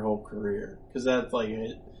started her whole career. Because that's like,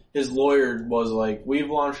 his lawyer was like, we've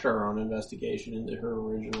launched our own investigation into her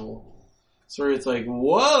original story. It's like,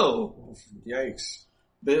 whoa! Yikes.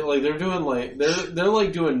 They're doing like, they're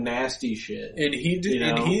like doing nasty shit. And he did,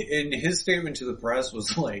 and his statement to the press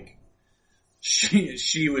was like,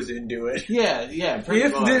 she was into it. Yeah, if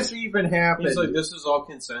much. This even happened. He's like, this is all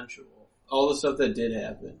consensual. All the stuff that did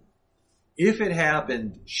happen. If it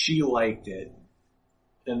happened, she liked it.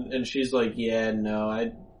 And she's like, yeah, no,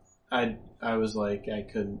 I was like, I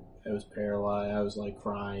couldn't, I was paralyzed, I was like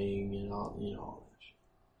crying and all, all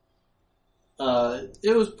that shit.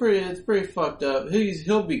 It's pretty fucked up.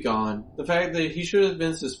 He'll be gone. The fact that he should have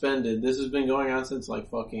been suspended, this has been going on since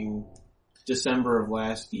like fucking December of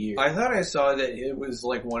last year. I thought I saw that it was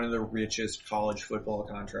like one of the richest college football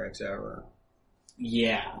contracts ever.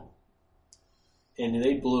 Yeah. And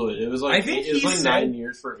they blew it. It was like, 9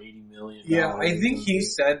 years for $80 million. Yeah, I think he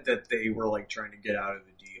said that they were like trying to get out of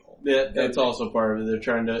the deal. That's also part of it. They're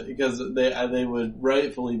trying to, because they would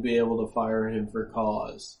rightfully be able to fire him for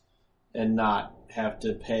cause and not have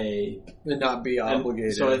to pay. And not be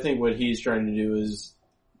obligated. So I think what he's trying to do is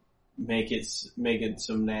make it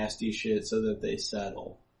some nasty shit so that they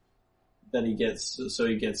settle. He gets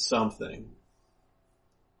something.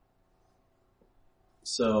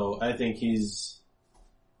 So I think he's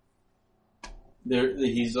there.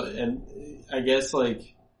 And I guess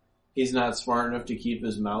like he's not smart enough to keep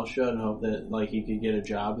his mouth shut and hope that like he could get a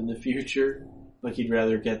job in the future. Like he'd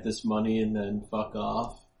rather get this money and then fuck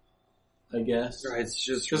off. I guess. Right, it's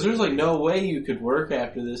just because there's like no way you could work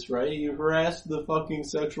after this, right? You harassed the fucking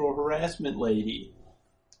sexual harassment lady.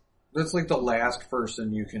 That's like the last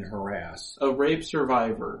person you can harass. A rape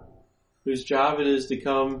survivor whose job it is to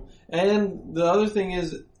come. And the other thing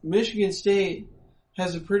is, Michigan State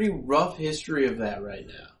has a pretty rough history of that right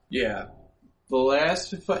now. Yeah. The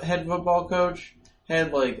last head football coach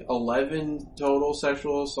had like 11 total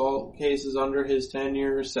sexual assault cases under his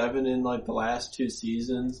tenure, 7 in like the last 2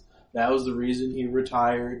 seasons. That was the reason he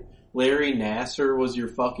retired. Larry Nassar was your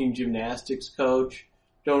fucking gymnastics coach.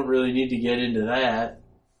 Don't really need to get into that.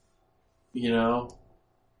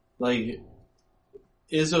 Like,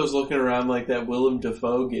 Izzo's looking around like that Willem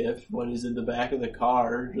Dafoe gif when he's in the back of the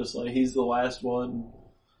car, just like he's the last one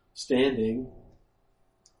standing.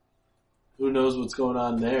 Who knows what's going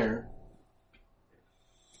on there?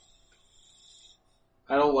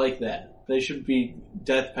 I don't like that. They should be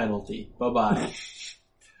death penalty. Bye-bye.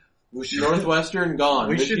 Northwestern gone.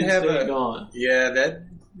 We Michigan should have State gone. Yeah, that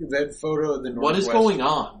photo of the Northwestern. What is going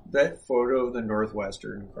on? That photo of the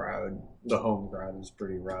Northwestern crowd, the home crowd, is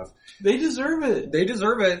pretty rough. They deserve it. They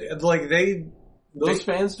deserve it. Like those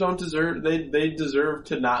fans don't deserve. They deserve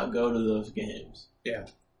to not go to those games. Yeah,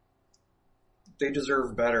 they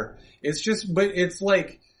deserve better. It's just, but it's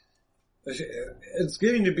like it's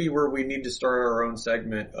getting to be where we need to start our own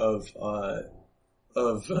segment of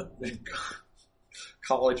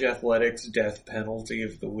college athletics death penalty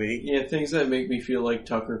of the week. Yeah, things that make me feel like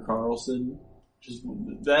Tucker Carlson. Just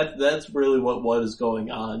that's really what is going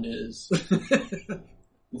on is.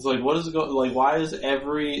 It's like, what is going, like, why is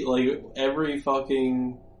every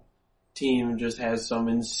fucking team just has some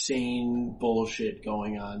insane bullshit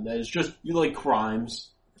going on that is just like crimes.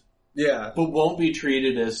 Yeah. But won't be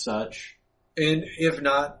treated as such. And if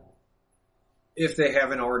they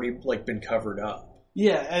haven't already like been covered up.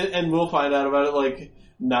 Yeah, and we'll find out about it like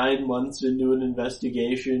 9 months into an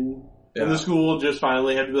investigation. Yeah. And the school will just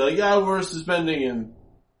finally have to be like, yeah, we're suspending him.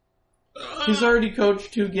 He's already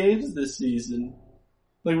coached 2 games this season.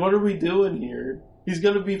 Like, what are we doing here? He's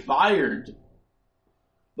gonna be fired.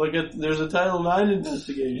 Like, there's a Title IX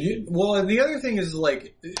investigation. Well, and the other thing is,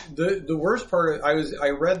 like, the worst part of,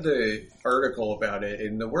 I read the article about it,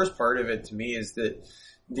 and the worst part of it to me is that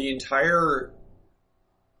the entire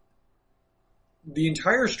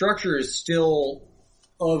structure is still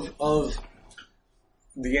of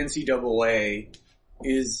the NCAA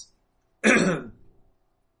is they're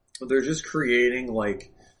just creating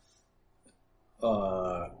like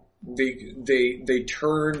they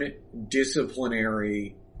turn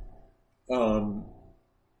disciplinary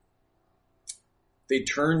they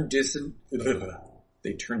turn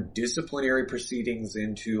disciplinary proceedings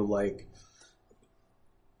into like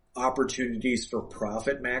opportunities for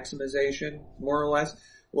profit maximization, more or less.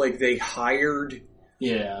 Like they hired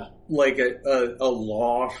like a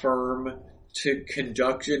law firm to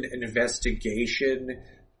conduct an investigation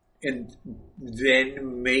and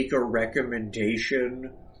then make a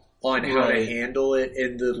recommendation on how to handle it,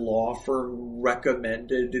 and the law firm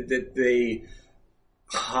recommended that they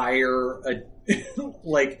hire a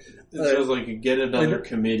like it like get another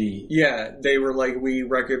committee. Yeah, they were like, we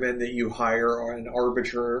recommend that you hire an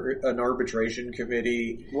arbitration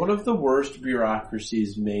committee. One of the worst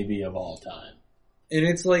bureaucracies maybe of all time. And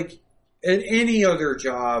it's like at any other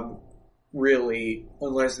job, really,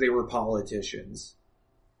 unless they were politicians,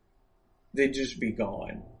 they'd just be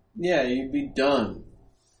gone. Yeah, you'd be done.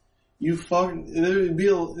 It'd be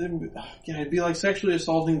like sexually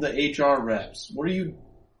assaulting the HR reps. What are you?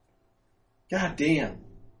 God damn.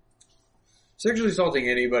 Sexually assaulting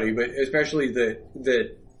anybody, but especially the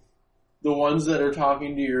ones that are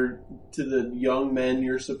talking to the young men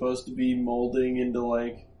you're supposed to be molding into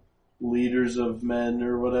like leaders of men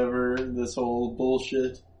or whatever. This whole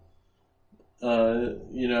bullshit.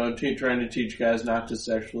 Trying to teach guys not to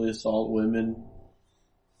sexually assault women.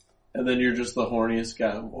 And then you're just the horniest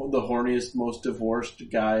guy, the horniest, most divorced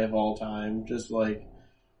guy of all time. Just like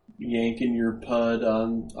yanking your pud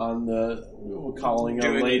on calling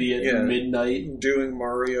a lady at midnight. Doing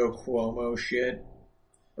Mario Cuomo shit.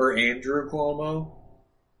 Or Andrew Cuomo.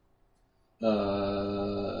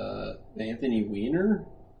 Anthony Weiner?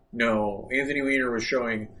 No, Anthony Weiner was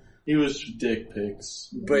showing... He was dick pics.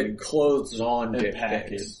 But clothes on dick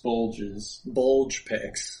pics. Bulge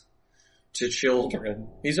pics. To children.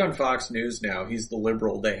 He's on Fox News now. He's the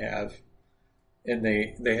liberal they have. And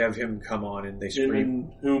they have him come on and they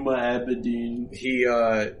scream. Huma Abedin.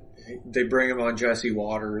 They bring him on Jesse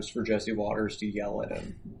Waters for Jesse Waters to yell at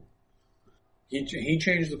him. He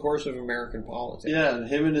changed the course of American politics. Yeah,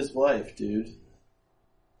 him and his wife, dude.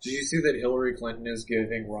 Did you see that Hillary Clinton is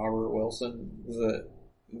giving Robert Wilson the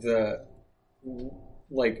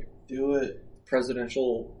do it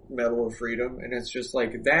Presidential Medal of Freedom? And it's just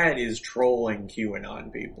like, that is trolling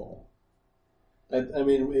QAnon people. I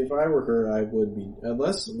mean, if I were her, I would be,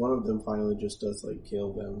 unless one of them finally just does like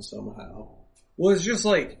kill them somehow. Well, it's just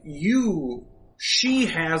like, she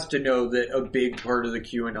has to know that a big part of the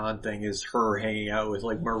QAnon thing is her hanging out with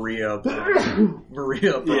like Maria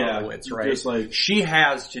Abramowitz, right? Just like, she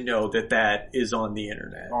has to know that is on the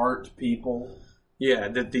internet. Art people. Yeah,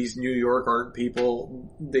 that these New York art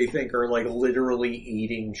people, they think are like literally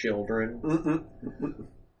eating children.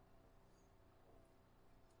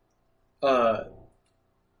 And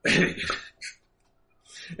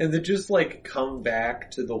they just like come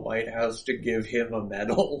back to the White House to give him a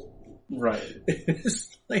medal. Right.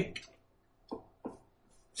 It's like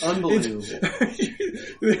unbelievable.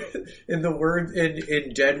 In the word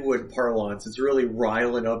in Deadwood parlance, it's really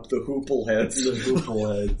riling up the hoople heads. The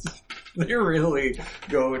hoople heads. They're really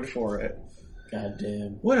going for it. God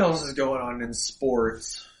damn. What else is going on in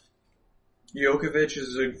sports? Djokovic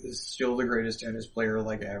is still the greatest tennis player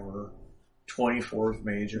like ever. 24th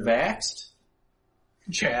major. Vaxxed?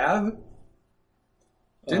 Chav?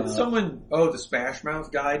 Didn't someone... Oh, the Smash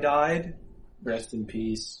Mouth guy died? Rest in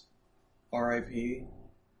peace. R.I.P.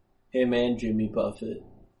 Him and Jimmy Buffett.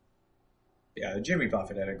 Yeah, Jimmy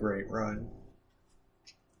Buffett had a great run.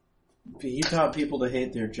 He taught people to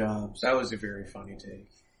hate their jobs. That was a very funny take.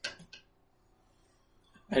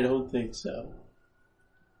 I don't think so.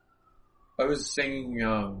 I was singing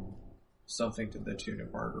something to the tune of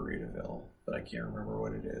Margaritaville, but I can't remember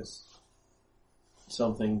what it is.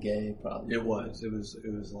 Something gay, probably. It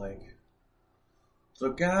was like, the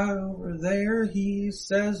guy over there, he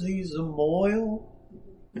says he's a moil.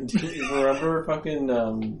 Remember fucking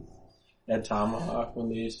at Tomahawk when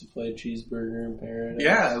they used to play Cheeseburger in Paradise?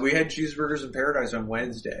 Yeah, we had Cheeseburgers in Paradise on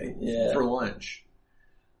Wednesday for lunch.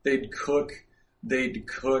 They'd cook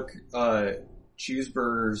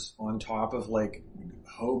cheeseburgers on top of like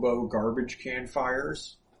hobo garbage can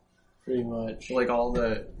fires. Pretty much. Like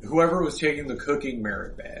whoever was taking the cooking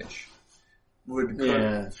merit badge would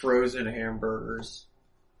cook frozen hamburgers.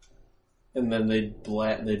 And then they'd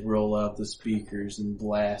roll out the speakers and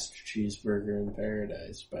blast Cheeseburger in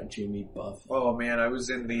Paradise by Jimmy Buffett. Oh man, I was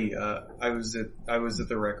at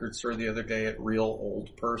the record store the other day at real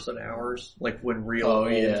old person hours. Like when real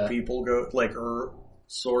old people go, like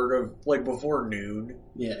sort of, like before noon.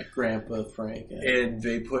 Yeah, Grandpa Frank. And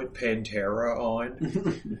they put Pantera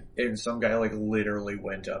on, and some guy like literally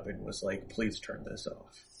went up and was like, please turn this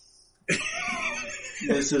off.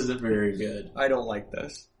 This isn't very good. I don't like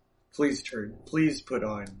this. Please put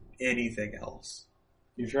on anything else.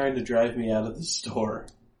 You're trying to drive me out of the store.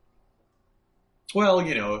 Well,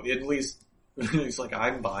 you know, at least it's like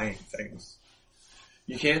I'm buying things.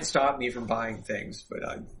 You can't stop me from buying things, but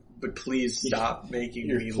please stop making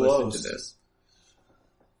me listen to this.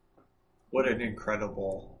 What an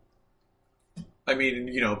incredible... I mean,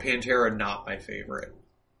 you know, Pantera, not my favorite.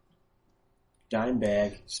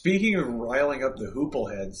 Dimebag. Speaking of riling up the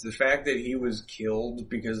Hoopleheads, the fact that he was killed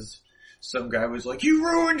because some guy was like, you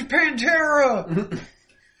ruined Pantera!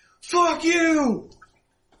 Fuck you!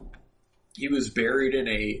 He was buried in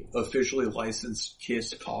a officially licensed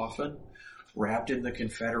KISS coffin, wrapped in the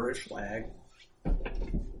Confederate flag.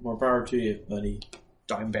 More power to you, buddy.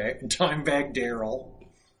 Dimebag Daryl.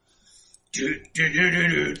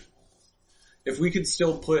 If we could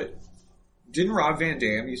still put... Didn't Rob Van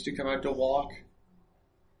Dam used to come out to walk?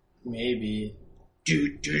 Maybe.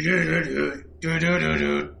 It's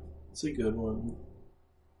a good one.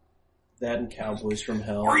 That and Cowboys from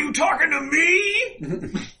Hell. Are you talking to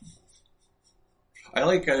me? I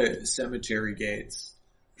like Cemetery Gates.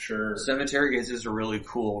 Sure. Cemetery Gates is a really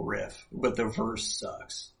cool riff, but the verse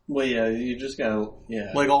sucks. Well, yeah, you just gotta,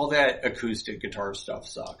 yeah. Like all that acoustic guitar stuff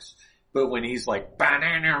sucks. But when he's like,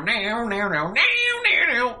 it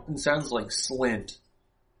sounds like Slint.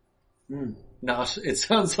 It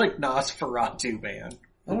sounds like Nosferatu, man.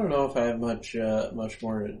 I don't know if I have much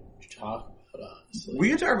more to talk about, honestly. We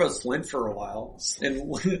could talk about Slint for a while.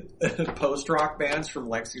 And post-rock bands from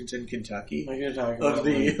Lexington, Kentucky. I could talk about of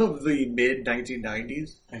the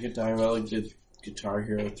mid-1990s. I could talk about like the Guitar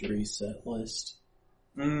Hero 3 set list.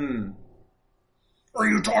 Are you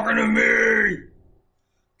talking to me?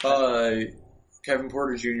 Kevin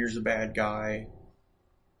Porter Jr. is a bad guy.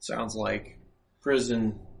 Sounds like.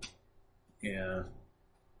 Prison. Yeah.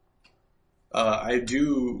 I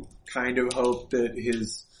do kind of hope that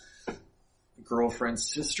his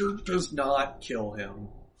girlfriend's sister does not kill him.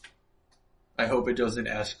 I hope it doesn't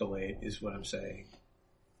escalate, is what I'm saying.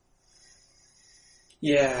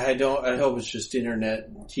 Yeah, I hope it's just internet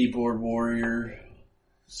keyboard warrior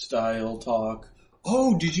style talk.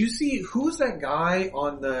 Oh, did you see, who's that guy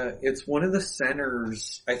it's one of the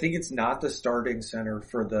centers, I think it's not the starting center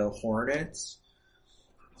for the Hornets.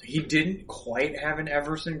 He didn't quite have an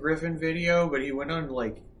Everson Griffin video, but he went on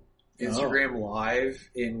like Instagram Live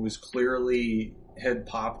and was clearly had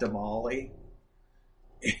popped a molly.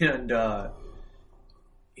 And,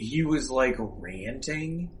 he was like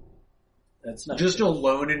ranting. That's not just good.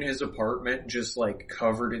 Alone in his apartment, just like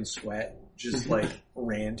covered in sweat, just like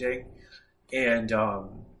ranting. And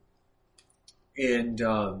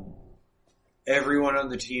everyone on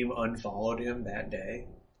the team unfollowed him that day.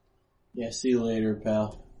 Yeah, see you later,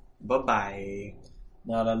 pal. Bye-bye.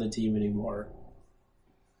 Not on the team anymore.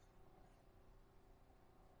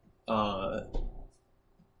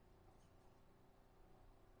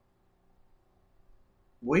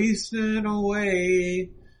 Wasting away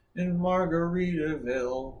in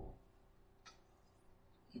Margaritaville.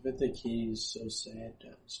 I bet the kitty's so sad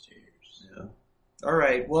downstairs. Yeah.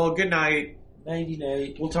 Alright, well, good night.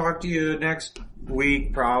 Nighty-night. We'll talk to you next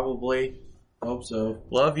week, probably. Hope so.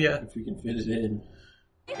 Love ya. If we can fit it in.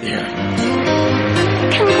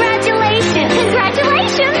 Yeah. Congratulations!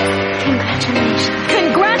 Congratulations!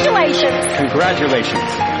 Congratulations! Congratulations. Congratulations!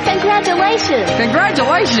 Congratulations.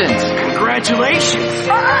 Congratulations!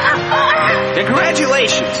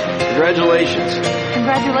 Congratulations! Congratulations.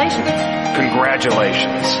 Congratulations!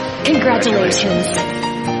 Congratulations! Congratulations!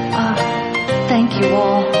 Thank you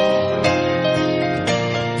all.